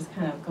home, just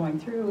kind of going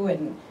through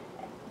and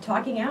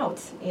talking out,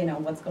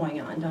 what's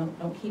going on.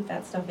 Don't keep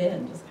that stuff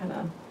in. Just kind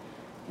of,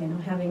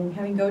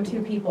 having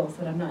go-to people so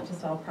that I'm not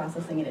just all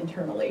processing it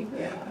internally.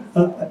 Yeah.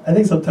 I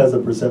think sometimes the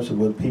perception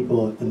with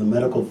people in the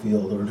medical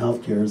field or in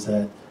healthcare is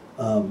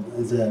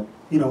that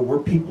we're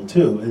people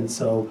too, and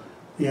so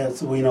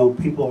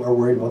people are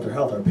worried about their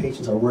health. Our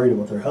patients are worried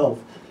about their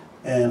health,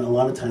 and a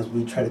lot of times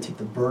we try to take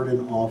the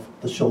burden off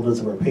the shoulders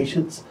of our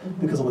patients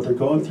because of what they're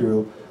going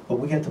through. But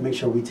we have to make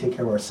sure we take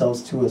care of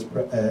ourselves too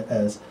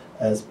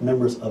as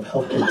members of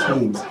healthcare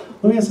teams.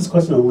 Let me ask this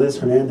question to Liz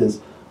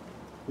Hernandez.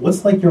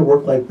 What's like your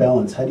work-life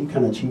balance? How do you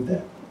kind of achieve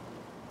that?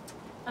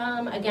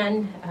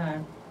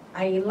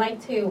 I like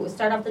to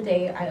start off the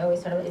day. I always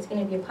start off, it's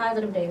going to be a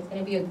positive day. It's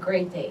going to be a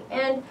great day.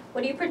 And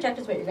what you project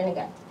is what you're going to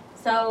get.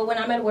 So when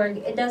I'm at work,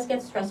 it does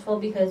get stressful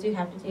because you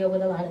have to deal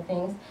with a lot of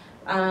things.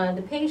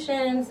 The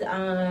patients,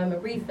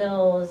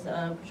 refills,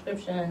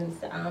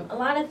 prescriptions, a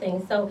lot of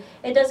things. So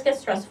it does get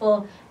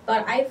stressful,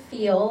 but I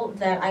feel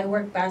that I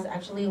work best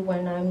actually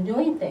when I'm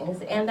doing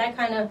things, and that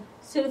kind of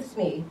soothes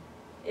me.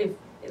 If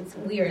it's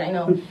weird, I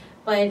know,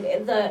 but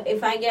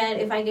if I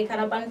get caught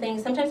up on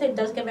things, sometimes it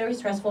does get very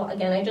stressful.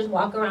 Again, I just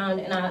walk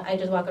around and I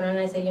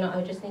I say,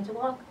 I just need to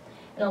walk,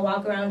 and I'll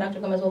walk around. Dr.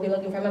 Gomez will be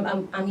looking for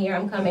him. I'm here.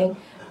 I'm coming.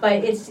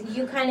 But it's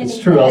you kind of. It's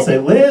true. I'll say,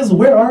 Liz,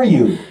 where are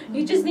you?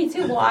 You just need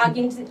to walk.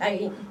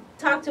 I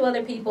talk to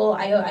other people.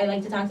 I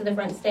like to talk to the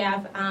front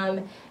staff.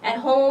 At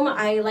home,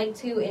 I like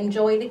to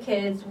enjoy the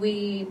kids.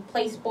 We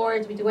play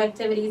sports. We do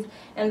activities,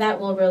 and that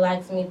will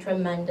relax me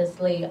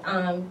tremendously.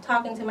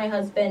 Talking to my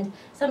husband.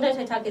 Sometimes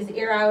I talk his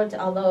ear out.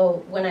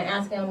 Although when I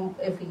ask him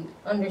if he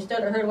understood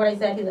or heard what I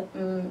said, he's like,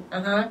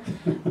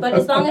 But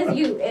as long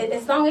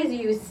as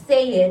you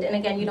say it, and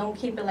again, you don't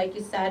keep it like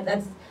you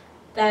said.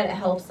 That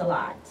helps a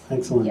lot.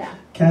 Excellent. Yeah.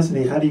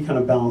 Cassidy, how do you kind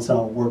of balance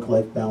out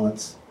work-life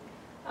balance?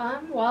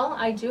 Well,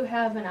 I do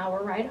have an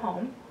hour ride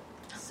home,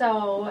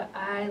 so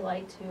I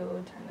like to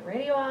turn the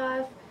radio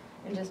off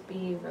and just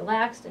be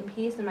relaxed and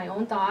peace in my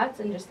own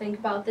thoughts and just think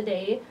about the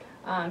day.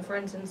 For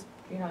instance,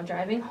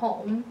 driving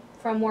home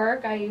from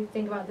work, I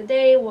think about the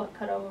day, what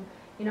could have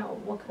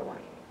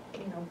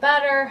went,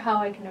 better, how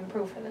I can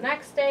improve for the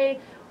next day,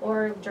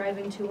 or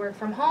driving to work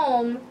from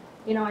home,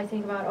 I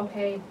think about,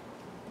 okay,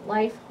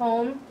 life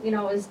home,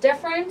 is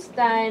different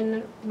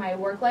than my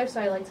work life, so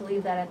I like to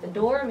leave that at the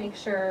door, make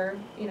sure,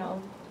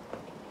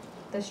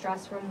 the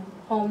stress from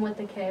home with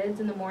the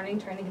kids in the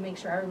morning, trying to make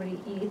sure everybody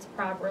eats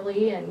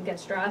properly and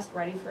gets dressed,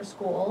 ready for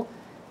school,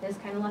 is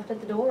kind of left at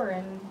the door,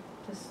 and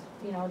just,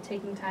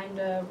 taking time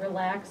to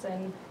relax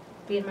and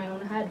be in my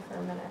own head for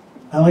a minute.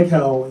 I like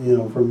how,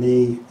 for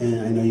me,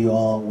 and I know you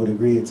all would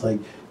agree, it's like,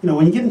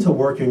 when you get into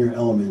work in your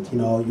element,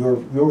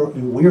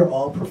 we are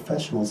all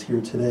professionals here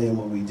today in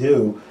what we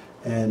do,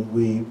 and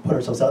we put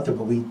ourselves out there,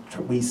 but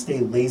we stay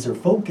laser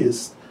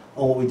focused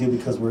on what we do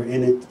because we're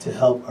in it to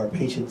help our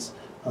patients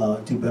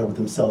do better with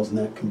themselves, and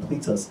that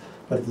completes us.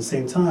 But at the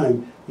same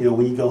time,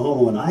 when you go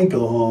home, when I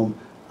go home,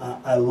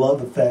 I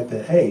love the fact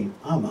that, hey,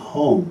 I'm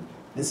home.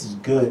 This is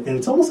good. And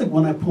it's almost like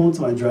when I pull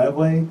into my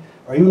driveway,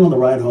 or even on the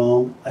ride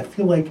home, I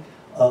feel like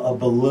a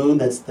balloon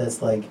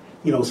that's like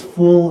it's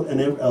full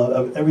and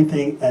of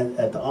everything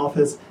at the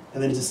office,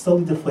 and then it just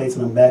slowly deflates,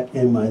 and I'm back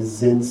in my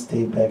Zen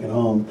state back at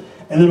home.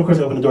 And then, of course,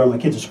 I open the door and my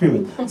kids are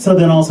screaming. So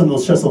then all of a sudden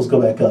those stress levels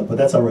go back up. But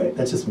that's all right.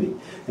 That's just me.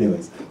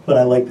 Anyways, but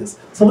I like this.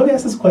 So let me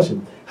ask this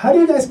question. How do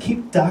you guys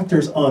keep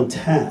doctors on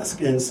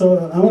task? And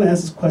so I want to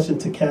ask this question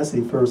to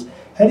Cassidy first.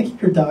 How do you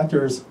keep your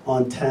doctors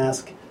on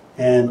task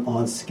and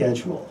on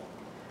schedule?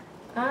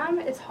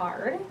 It's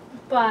hard,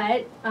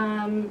 but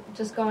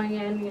just going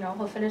in,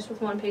 he'll finish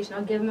with one patient.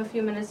 I'll give him a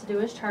few minutes to do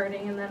his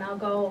charting, and then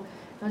I'll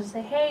just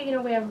say, hey,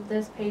 we have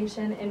this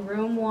patient in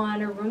room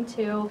 1 or room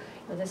 2.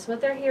 This is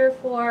what they're here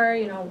for.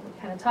 We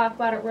kind of talk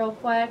about it real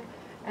quick,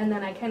 and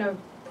then I kind of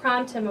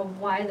prompt him of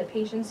why the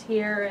patient's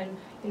here, and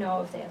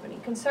if they have any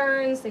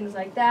concerns, things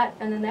like that.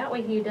 And then that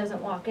way he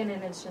doesn't walk in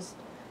and it's just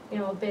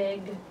a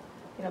big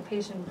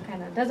patient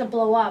kind of doesn't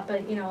blow up,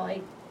 but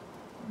like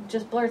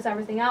just blurts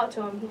everything out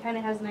to him. He kind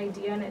of has an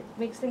idea, and it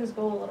makes things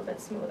go a little bit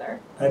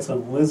smoother.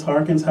 Excellent. Liz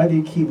Harkins, how do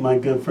you keep my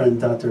good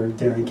friend Dr.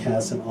 Darren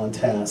Casson on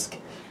task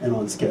and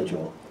on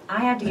schedule?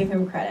 I have to give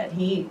him credit.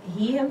 He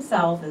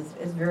himself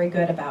is very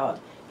good about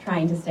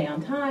trying to stay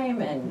on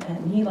time, and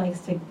he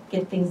likes to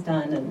get things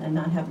done and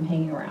not have them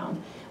hanging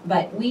around.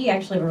 But we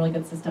actually have a really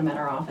good system at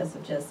our office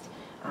of just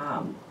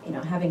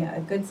having a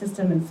good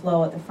system and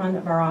flow at the front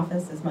of our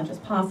office as much as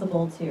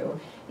possible to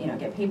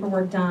get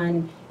paperwork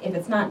done. If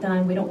it's not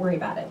done, we don't worry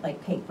about it.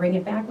 Like, hey, bring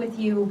it back with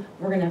you.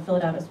 We're going to fill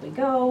it out as we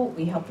go.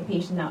 We help the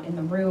patient out in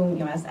the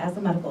room, as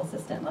a medical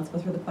assistant. Let's go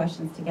through the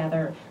questions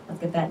together. Let's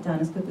get that done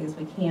as quickly as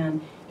we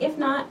can. If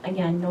not,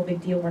 again, no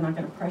big deal. We're not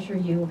going to pressure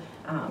you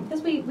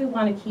because we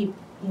want to keep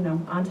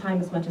on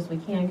time as much as we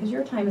can, because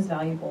your time is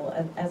valuable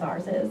as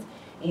ours is.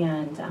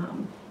 And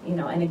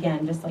and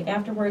again, just like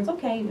afterwards,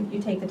 okay, you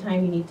take the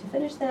time you need to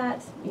finish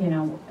that.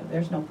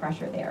 There's no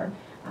pressure there.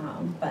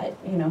 But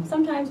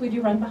sometimes we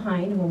do run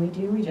behind, and when we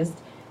do, we just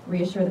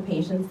reassure the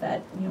patients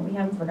that we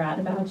haven't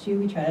forgotten about you.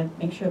 We try to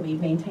make sure we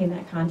maintain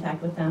that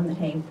contact with them. That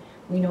hey,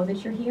 we know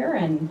that you're here,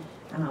 and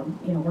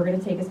we're going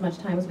to take as much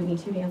time as we need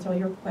to answer all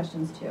your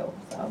questions too.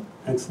 So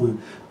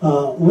excellent,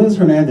 Liz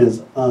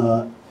Hernandez.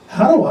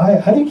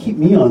 How do you keep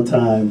me on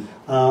time?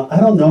 I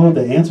don't know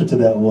the answer to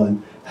that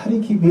one. How do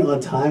you keep me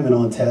on time and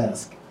on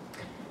task?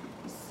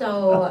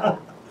 So,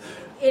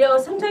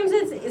 sometimes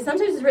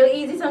it's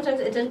really easy. Sometimes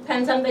it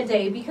depends on the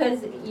day, because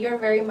you're a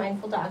very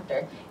mindful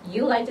doctor.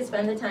 You like to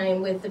spend the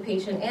time with the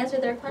patient,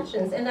 answer their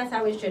questions, and that's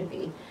how it should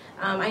be.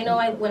 I know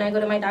when I go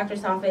to my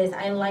doctor's office,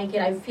 I like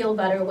it. I feel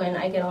better when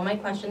I get all my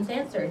questions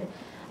answered.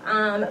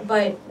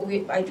 But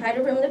I try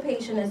to room the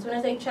patient as soon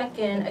as they check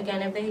in.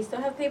 Again, if they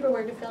still have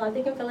paperwork to fill out,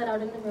 they can fill it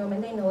out in the room,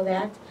 and they know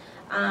that.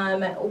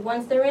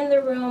 Once they're in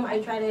the room, I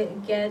try to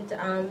get,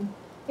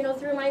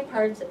 through my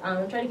parts,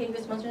 try to give you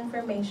as much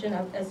information,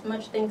 as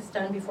much things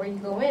done before you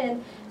go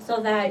in, so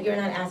that you're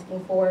not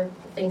asking for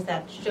things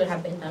that should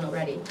have been done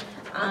already.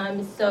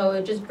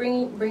 So just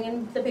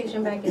bringing the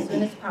patient back as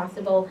soon as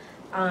possible.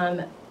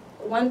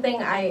 One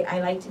thing I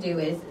like to do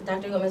is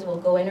Dr. Gomez will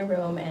go in a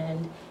room,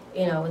 and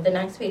the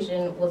next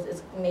patient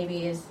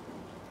is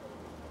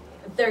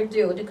they're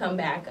due to come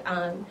back,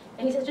 and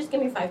he says, just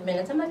give me 5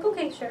 minutes. I'm like,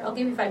 okay, sure, I'll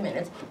give you 5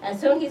 minutes. As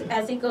soon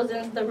as he goes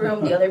into the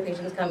room, the other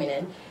patient's coming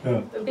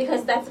in,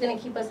 because that's going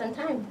to keep us on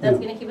time.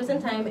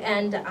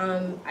 And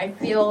I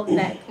feel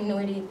that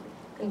continuity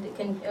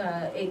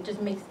it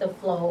just makes the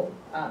flow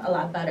a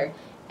lot better.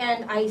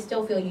 And I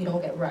still feel you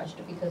don't get rushed,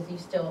 because you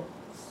still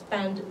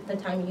spend the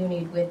time you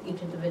need with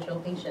each individual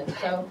patient.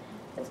 So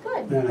it's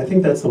good. Yeah, I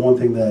think that's the one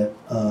thing that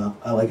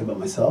I like about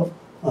myself.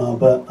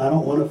 But I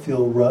don't want to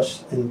feel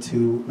rushed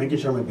into making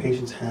sure my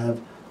patients have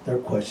their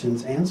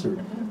questions answered.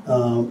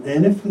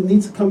 And if it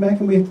needs to come back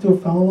and we have to do a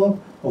follow-up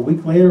a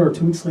week later or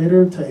 2 weeks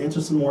later to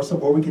answer some more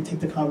stuff, or we can take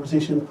the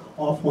conversation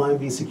offline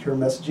via secure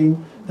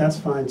messaging, that's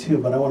fine too.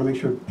 But I want to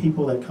make sure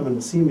people that come in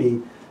to see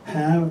me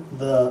have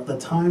the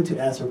time to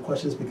ask their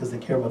questions because they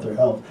care about their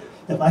health.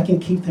 If I can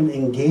keep them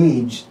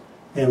engaged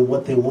in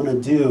what they want to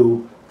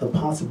do, the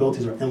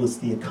possibilities are endless.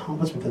 The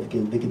accomplishment that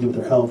they can do with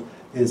their health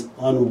is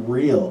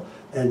unreal.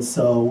 And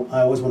so I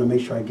always want to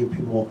make sure I give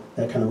people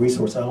that kind of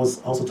resource. I always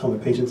also tell my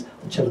patients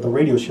to check out the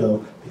radio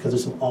show, because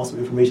there's some awesome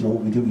information on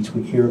what we do each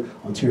week here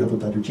on To Your Health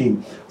with Dr. G.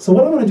 So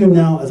what I'm going to do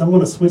now is I'm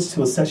going to switch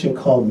to a section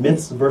called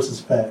Myths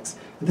versus Facts.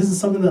 And this is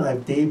something that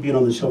I've debuted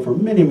on the show for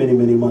many, many,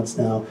 many months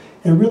now.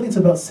 And really it's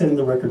about setting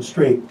the record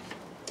straight.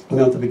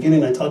 At the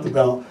beginning I talked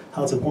about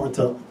how it's important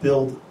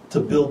to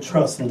build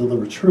trust and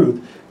deliver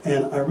truth.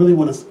 And I really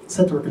want to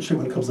set the record straight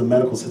when it comes to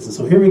medical assistance.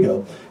 So here we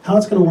go. How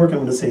it's going to work, I'm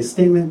going to say a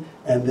statement,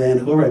 and then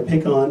whoever I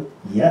pick on,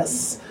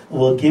 yes,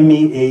 will give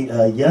me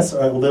a yes,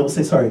 or they will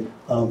say,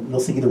 they'll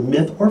say either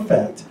myth or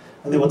fact,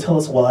 and they will tell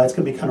us why. It's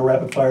going to be kind of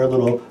rapid fire, a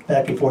little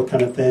back and forth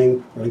kind of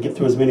thing. We're going to get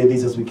through as many of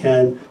these as we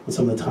can with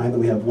some of the time that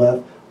we have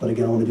left. But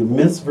again, I want to do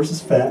myths versus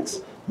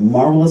facts,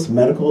 marvelous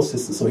medical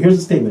assistance. So here's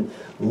the statement.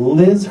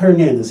 Liz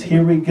Hernandez,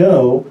 here we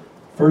go.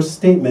 First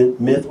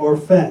statement, myth or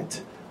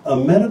fact. A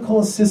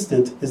medical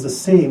assistant is the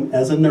same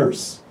as a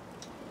nurse.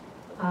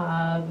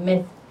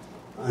 Myth.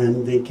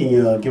 And can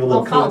you give a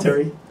little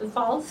commentary?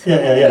 False.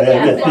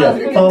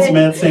 Yeah. False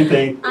myth, same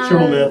thing.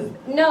 Triple myth.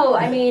 No,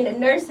 I mean,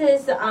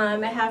 nurses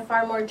have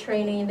far more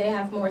training, they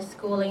have more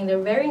schooling, they're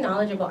very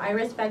knowledgeable. I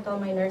respect all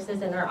my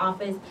nurses in our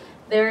office.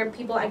 They're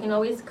people I can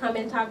always come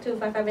and talk to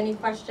if I have any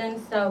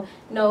questions. So,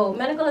 no,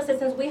 medical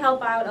assistants, we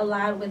help out a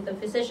lot with the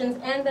physicians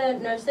and the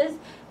nurses,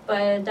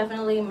 but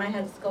definitely my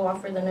heads go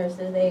off for the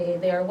nurses.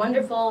 They are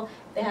wonderful,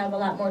 they have a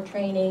lot more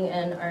training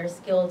and are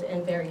skilled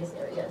in various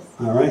areas.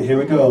 All right, here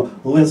we go.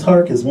 Liz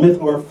Harkins, myth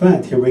or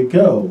fact? Here we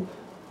go.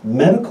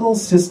 Medical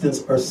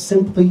assistants are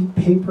simply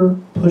paper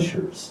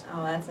pushers.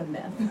 Oh, that's a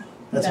myth.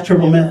 That's a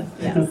triple myth.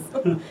 Yes.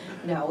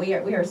 No, we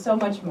are so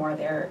much more.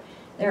 There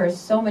are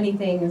so many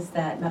things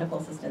that medical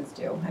assistants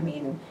do. I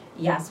mean,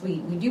 yes, we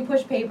do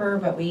push paper,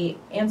 but we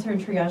answer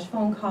and triage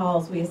phone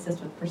calls. We assist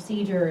with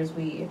procedures.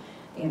 We,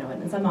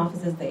 in some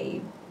offices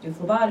they do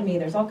phlebotomy.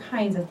 There's all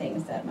kinds of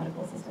things that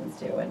medical assistants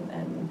do,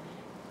 and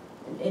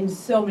in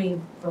so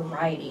many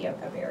variety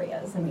of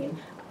areas. I mean,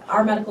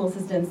 our medical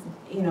assistants,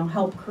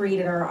 help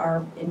create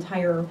our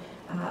entire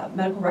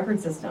medical record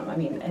system. I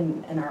mean,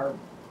 and our,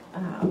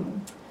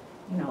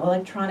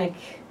 electronic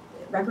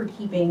record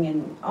keeping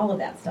and all of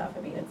that stuff.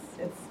 I mean,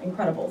 it's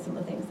incredible some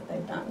of the things that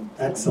they've done.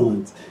 So.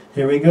 Excellent.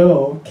 Here we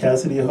go.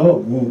 Cassidy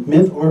Hope,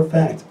 myth or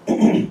fact?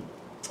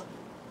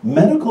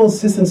 Medical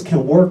assistants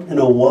can work in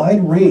a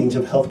wide range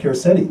of healthcare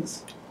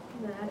settings.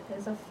 That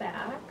is a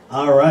fact.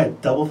 All right.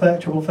 Double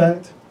fact, triple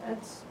fact?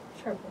 That's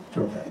triple fact.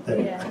 Triple fact. There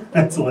you Yeah. go.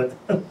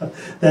 Excellent.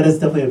 That is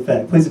definitely a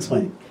fact. Please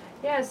explain.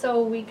 Yeah,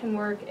 so we can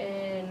work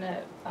in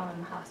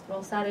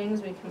hospital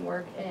settings, we can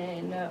work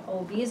in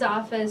OB's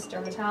office,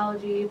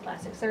 dermatology,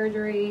 plastic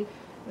surgery.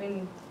 I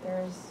mean,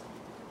 there's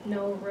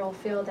no real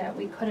field that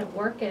we couldn't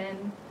work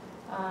in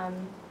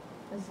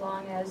as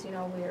long as,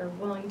 we're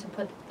willing to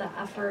put the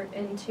effort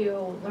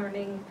into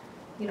learning,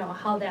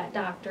 how that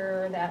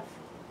doctor, that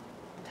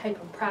type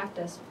of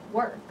practice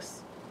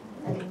works.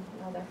 And,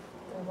 their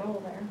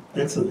role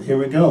there. Excellent. Here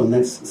we go.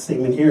 Next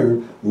statement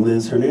here.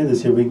 Liz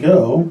Hernandez, here we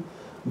go.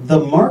 The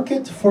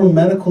market for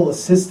medical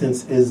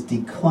assistants is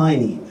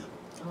declining.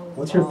 Oh,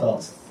 What's your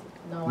false. thoughts?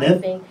 No, Myth? I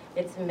think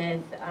it's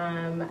myth.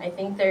 I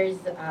think there's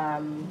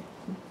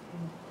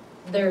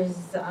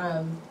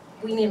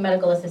we need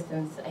medical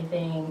assistants, I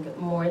think,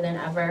 more than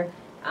ever,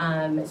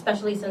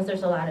 especially since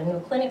there's a lot of new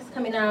clinics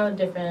coming out,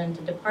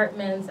 different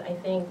departments. I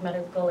think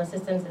medical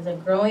assistance is a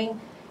growing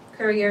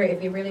career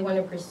if you really want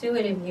to pursue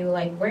it, if you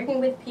like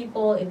working with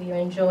people, if you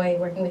enjoy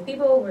working with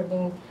people,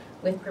 working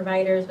with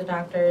providers, with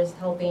doctors,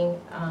 helping.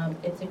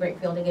 It's a great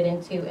field to get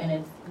into, and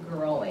it's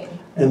growing.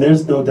 And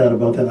there's no doubt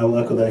about that. I will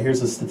echo that.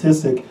 Here's a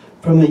statistic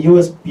from the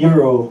U.S.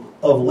 Bureau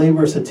of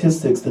Labor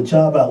Statistics. The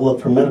job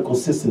outlook for medical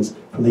assistants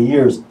from the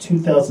years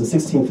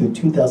 2016 through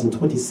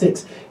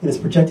 2026. It is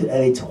projected at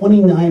a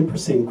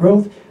 29%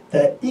 growth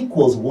that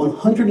equals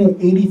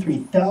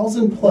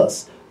 183,000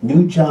 plus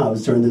new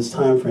jobs during this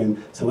time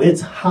frame. So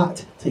it's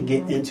hot to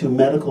get into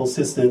medical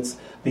assistance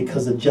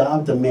because the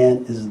job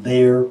demand is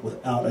there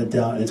without a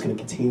doubt, and it's going to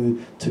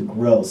continue to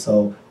grow.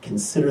 So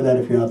consider that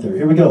if you're out there.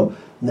 Here we go.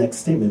 Next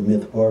statement,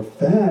 myth or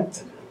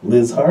fact.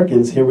 Liz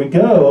Harkins, here we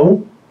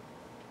go.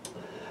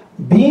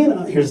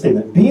 Here's a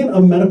statement. Being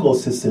a medical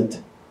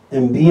assistant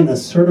and being a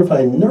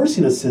certified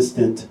nursing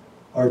assistant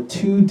are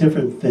two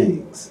different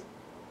things.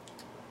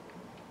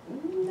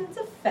 That's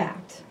a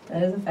fact.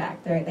 That is a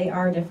fact. They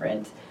are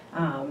different.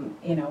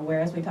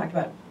 Whereas we talked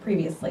about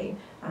previously,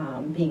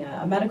 being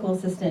a medical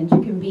assistant,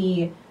 you can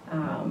be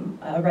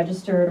a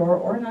registered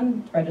or an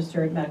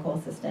unregistered medical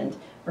assistant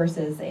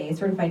versus a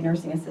certified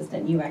nursing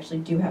assistant. You actually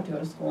do have to go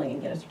to schooling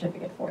and get a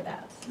certificate for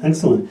that.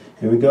 Excellent.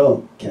 Here we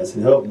go.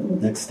 Cassidy Hope.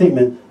 Next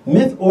statement.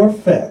 Myth or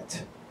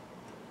fact?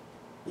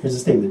 Here's a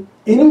statement.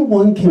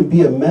 Anyone can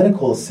be a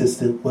medical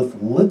assistant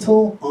with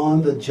little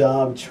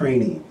on-the-job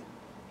training.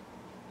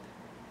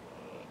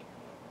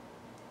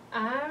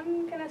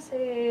 I'm going to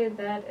say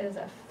that is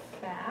a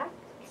fact.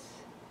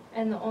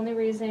 And the only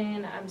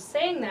reason I'm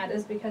saying that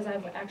is because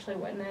I've actually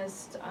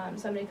witnessed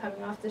somebody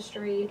coming off the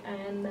street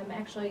and them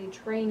actually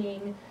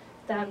training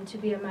them to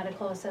be a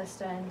medical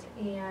assistant,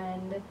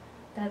 and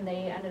then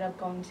they ended up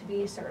going to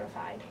be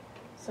certified.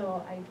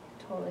 So I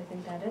totally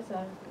think that is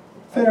a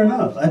Fair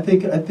enough. I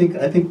think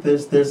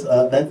there's that's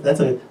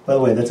a, by the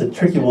way, that's a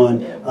tricky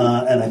one,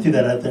 and I threw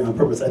that out there on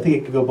purpose. I think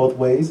it could go both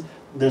ways.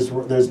 There's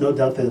no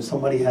doubt that if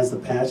somebody has the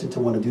passion to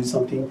want to do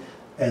something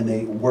and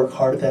they work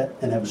hard at that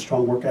and have a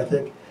strong work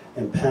ethic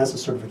and pass the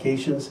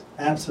certifications,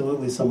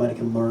 absolutely somebody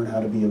can learn how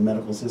to be a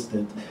medical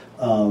assistant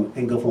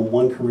and go from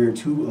one career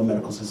to a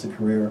medical assistant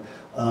career.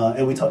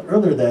 And we talked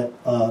earlier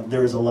that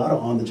there is a lot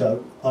of on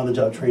the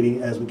job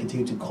training as we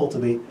continue to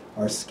cultivate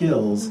our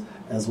skills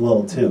as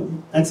well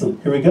too.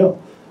 Excellent. Here we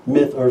go.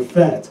 Myth or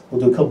fact? We'll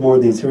do a couple more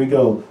of these. Here we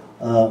go.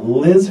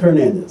 Liz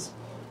Hernandez.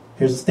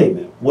 Here's a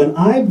statement. When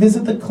I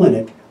visit the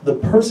clinic, the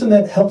person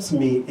that helps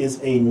me is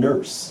a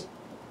nurse.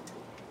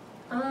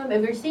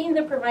 If you're seeing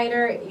the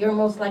provider, you're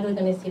most likely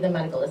going to see the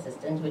medical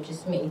assistant, which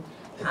is me.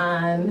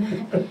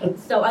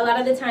 So a lot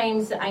of the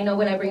times, I know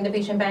when I bring the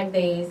patient back,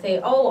 they say,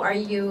 "Oh, are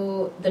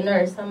you the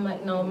nurse?" I'm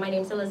like, "No, my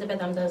name's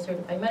Elizabeth. I'm the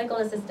certified medical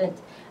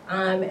assistant."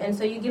 And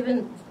so you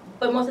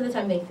But most of the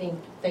time they think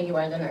that you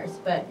are the nurse.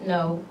 But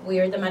no, we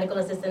are the medical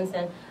assistants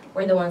and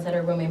we're the ones that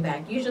are rooming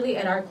back. Usually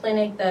at our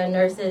clinic, the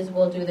nurses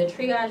will do the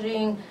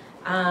triaging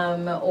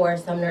or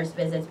some nurse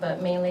visits,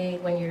 but mainly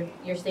when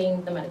you're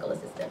seeing the medical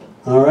assistant.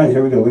 All right,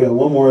 here we go. We got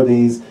one more of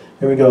these.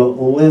 Here we go.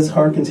 Liz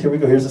Harkins, here we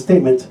go. Here's a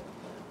statement.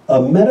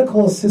 A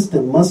medical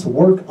assistant must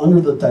work under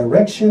the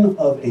direction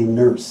of a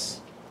nurse.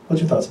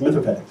 What's your thoughts? Myth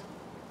or fact?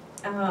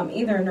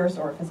 Either a nurse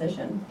or a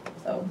physician.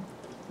 So,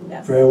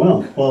 yes. Very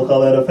well. We'll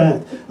call that a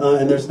fact.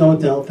 And there's no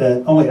doubt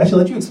that... Oh, wait, I should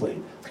let you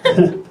explain.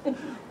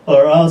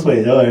 Or I'll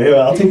explain. All right, here,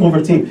 I'll take one for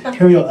the team.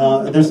 Here we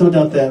go. There's no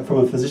doubt that from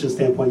a physician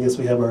standpoint, yes,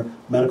 we have our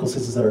medical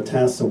assistants that are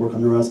tasked to work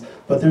under us.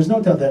 But there's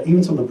no doubt that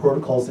even some of the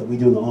protocols that we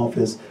do in the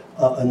office,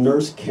 a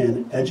nurse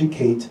can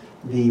educate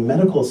the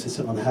medical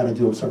assistant on how to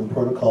do a certain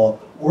protocol,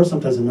 or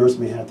sometimes a nurse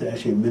may have to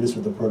actually administer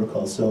the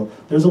protocol. So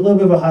there's a little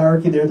bit of a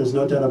hierarchy there. There's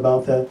no doubt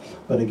about that.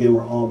 But again,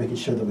 we're all making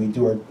sure that we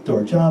do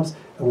our jobs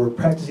and we're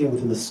practicing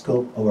within the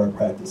scope of our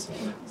practice.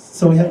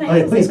 So we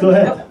have. Please go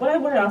ahead. What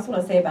I also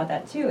want to say about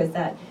that too is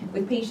that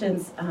with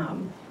patients,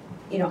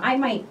 I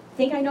might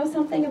think I know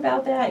something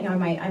about that. I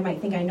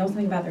might think I know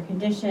something about their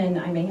condition.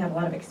 I may have a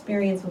lot of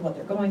experience with what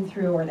they're going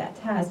through or that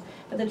test.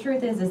 But the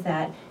truth is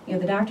that the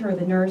doctor or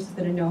the nurse is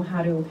going to know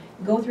how to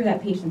go through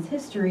that patient's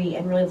history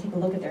and really take a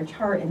look at their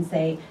chart and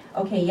say,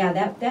 okay, yeah,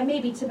 that may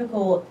be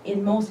typical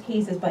in most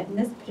cases, but in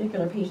this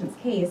particular patient's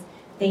case,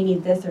 they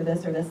need this or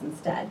this or this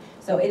instead.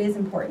 So it is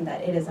important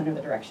that it is under the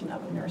direction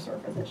of a nurse or a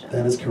physician.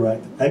 That is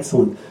correct.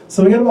 Excellent.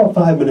 So we got about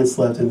 5 minutes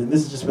left, and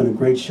this has just been a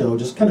great show.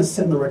 Just kind of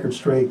setting the record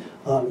straight.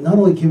 Not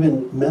only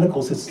giving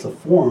medical assistants a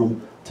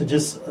forum to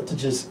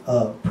just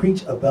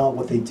preach about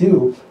what they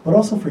do, but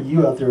also for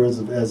you out there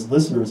as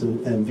listeners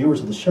and viewers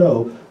of the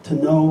show to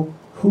know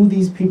who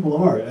these people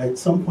are. At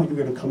some point, you're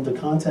going to come into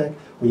contact.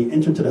 When you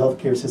enter into the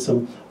healthcare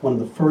system, one of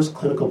the first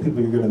clinical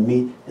people you're going to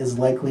meet is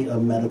likely a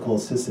medical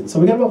assistant. So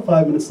we got about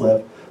 5 minutes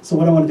left. So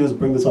what I want to do is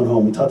bring this on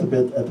home. We talked a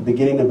bit at the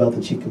beginning about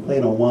the chief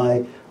complaint on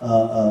why,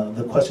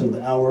 the question of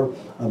the hour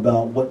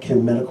about what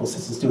can medical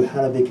assistants do,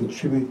 how do they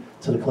contribute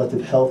to the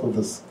collective health of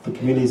the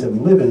communities that we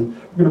live in.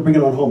 We're going to bring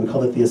it on home. We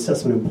call it the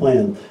assessment and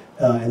plan.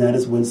 And that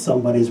is when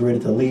somebody's ready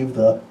to leave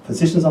the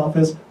physician's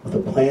office with a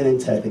plan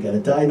intact. They got a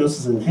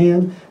diagnosis in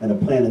hand and a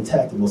plan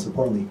intact, and most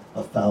importantly,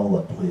 a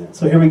follow-up plan.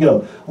 So here we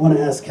go. I want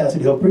to ask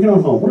Cassidy Hill, bring it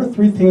on home. What are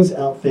 3 things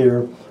out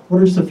there?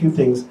 What are just a few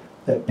things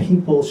that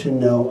people should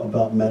know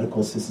about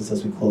medical assistants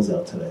as we close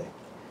out today?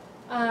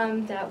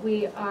 That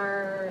we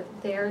are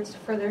there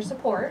for their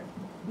support.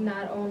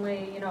 Not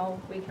only,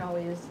 we can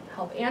always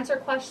help answer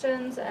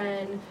questions,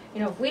 and,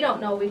 if we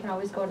don't know, we can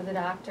always go to the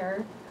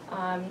doctor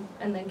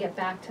and then get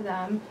back to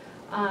them.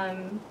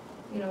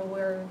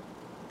 We're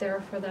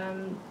there for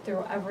them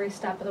through every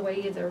step of the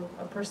way, either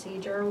a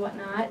procedure or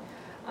whatnot.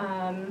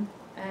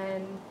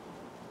 And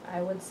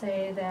I would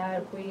say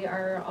that we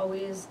are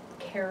always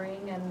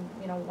caring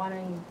and,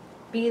 wanting to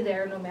be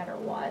there no matter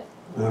what.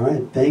 All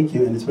right, thank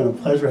you. And it's been a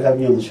pleasure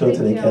having you on the show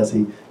today,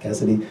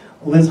 Cassidy.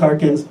 Liz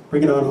Harkins,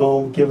 bring it on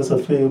home. Give us a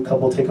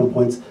couple take-home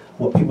points,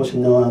 what people should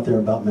know out there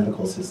about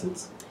medical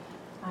assistants.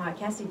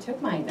 Cassie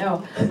took mine.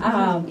 No.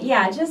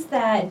 Just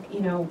that,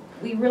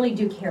 we really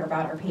do care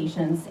about our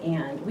patients,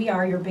 and we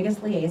are your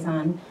biggest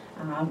liaison.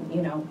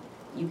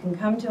 You can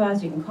come to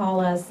us, you can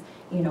call us.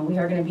 We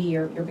are going to be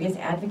your biggest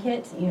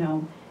advocate,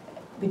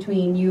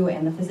 between you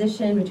and the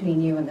physician, between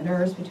you and the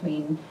nurse,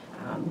 between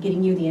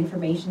getting you the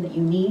information that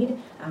you need.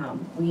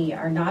 We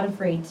are not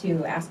afraid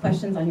to ask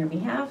questions on your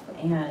behalf,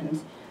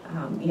 and,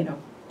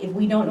 if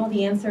we don't know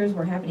the answers,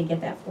 we're happy to get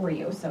that for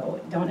you.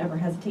 So don't ever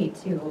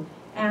hesitate to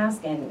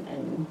ask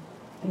and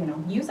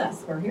use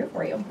us. We're here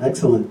for you.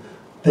 Excellent.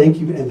 Thank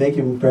you, and thank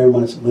you very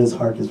much, Liz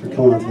Harkins, for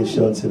coming on to the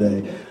show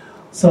today.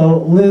 So,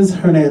 Liz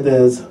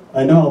Hernandez,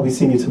 I know I'll be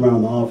seeing you tomorrow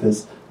in the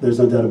office. There's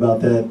no doubt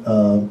about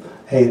that.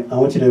 Hey, I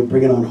want you to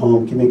bring it on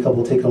home. Give me a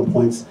couple take-home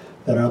points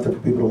that are out there for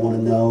people to want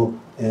to know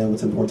and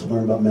what's important to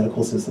learn about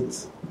medical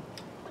assistants.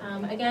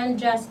 Again,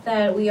 just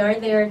that we are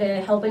there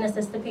to help and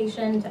assist the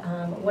patient.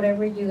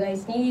 Whatever you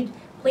guys need,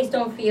 please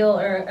don't feel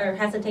or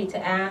hesitate to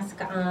ask.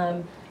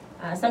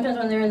 Sometimes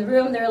when they're in the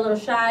room, they're a little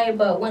shy,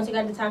 but once you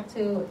got to talk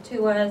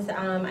to us,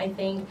 I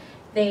think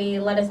they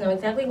let us know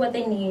exactly what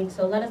they need.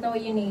 So let us know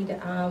what you need.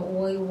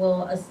 We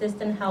will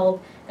assist and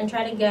help and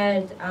try to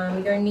get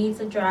your needs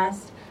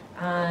addressed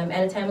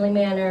at a timely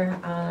manner.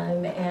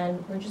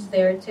 And we're just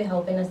there to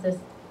help and assist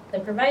the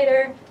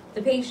provider,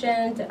 the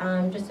patient,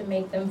 just to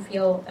make them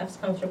feel as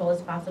comfortable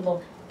as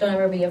possible. Don't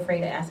ever be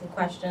afraid to ask a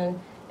question.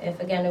 If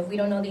we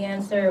don't know the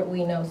answer,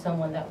 we know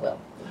someone that will.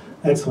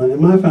 Excellent.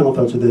 And my final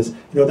thoughts are this.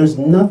 There's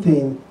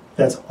nothing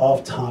that's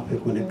off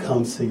topic when it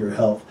comes to your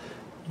health.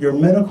 Your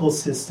medical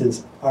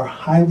assistants are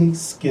highly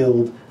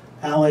skilled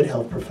allied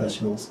health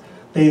professionals.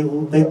 They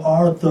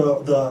are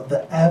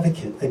the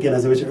advocate. Again,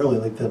 as I mentioned earlier,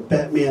 like the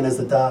Batman as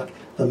the doc,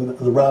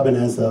 the Robin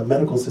as the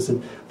medical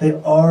assistant. They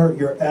are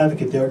your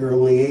advocate. They are your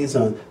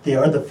liaison. They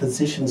are the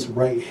physician's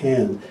right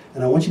hand.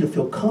 And I want you to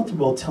feel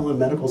comfortable telling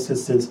medical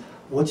assistants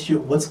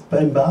what's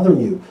been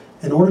bothering you.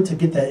 in order to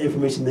get that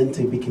information then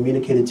to be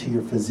communicated to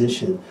your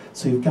physician.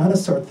 So you've got to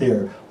start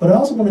there. But I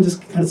also want to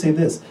just kind of say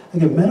this.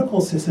 Again, medical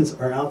assistants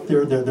are out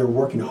there. They're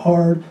working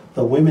hard.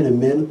 The women and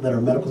men that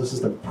are medical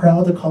assistants, they're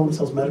proud to call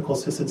themselves medical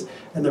assistants,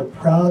 and they're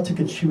proud to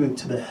contribute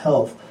to the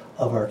health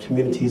of our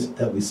communities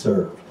that we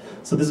serve.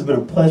 So this has been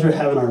a pleasure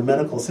having our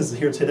medical assistants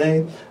here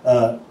today.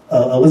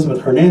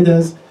 Elizabeth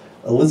Hernandez,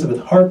 Elizabeth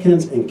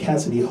Harkins, and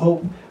Cassidy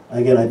Hope.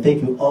 Again, I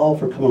thank you all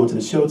for coming on to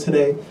the show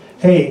today.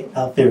 Hey,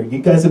 out there, you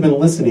guys have been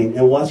listening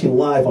and watching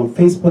live on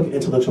Facebook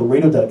at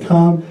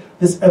intellectualradio.com.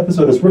 This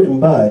episode is written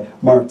by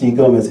Mark D.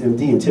 Gomez,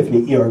 MD, and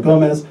Tiffany E.R.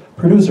 Gomez.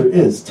 Producer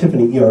is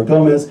Tiffany E.R.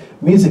 Gomez.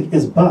 Music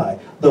is by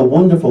the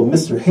wonderful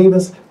Mr.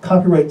 Havis.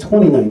 Copyright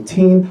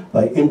 2019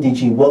 by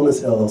MDG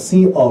Wellness,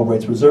 LLC. All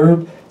rights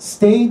reserved.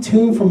 Stay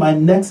tuned for my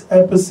next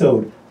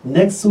episode.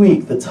 Next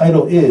week, the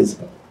title is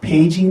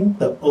Paging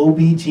the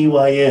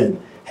OBGYN.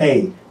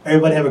 Hey,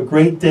 everybody have a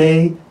great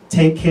day.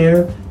 Take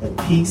care and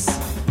peace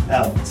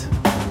out.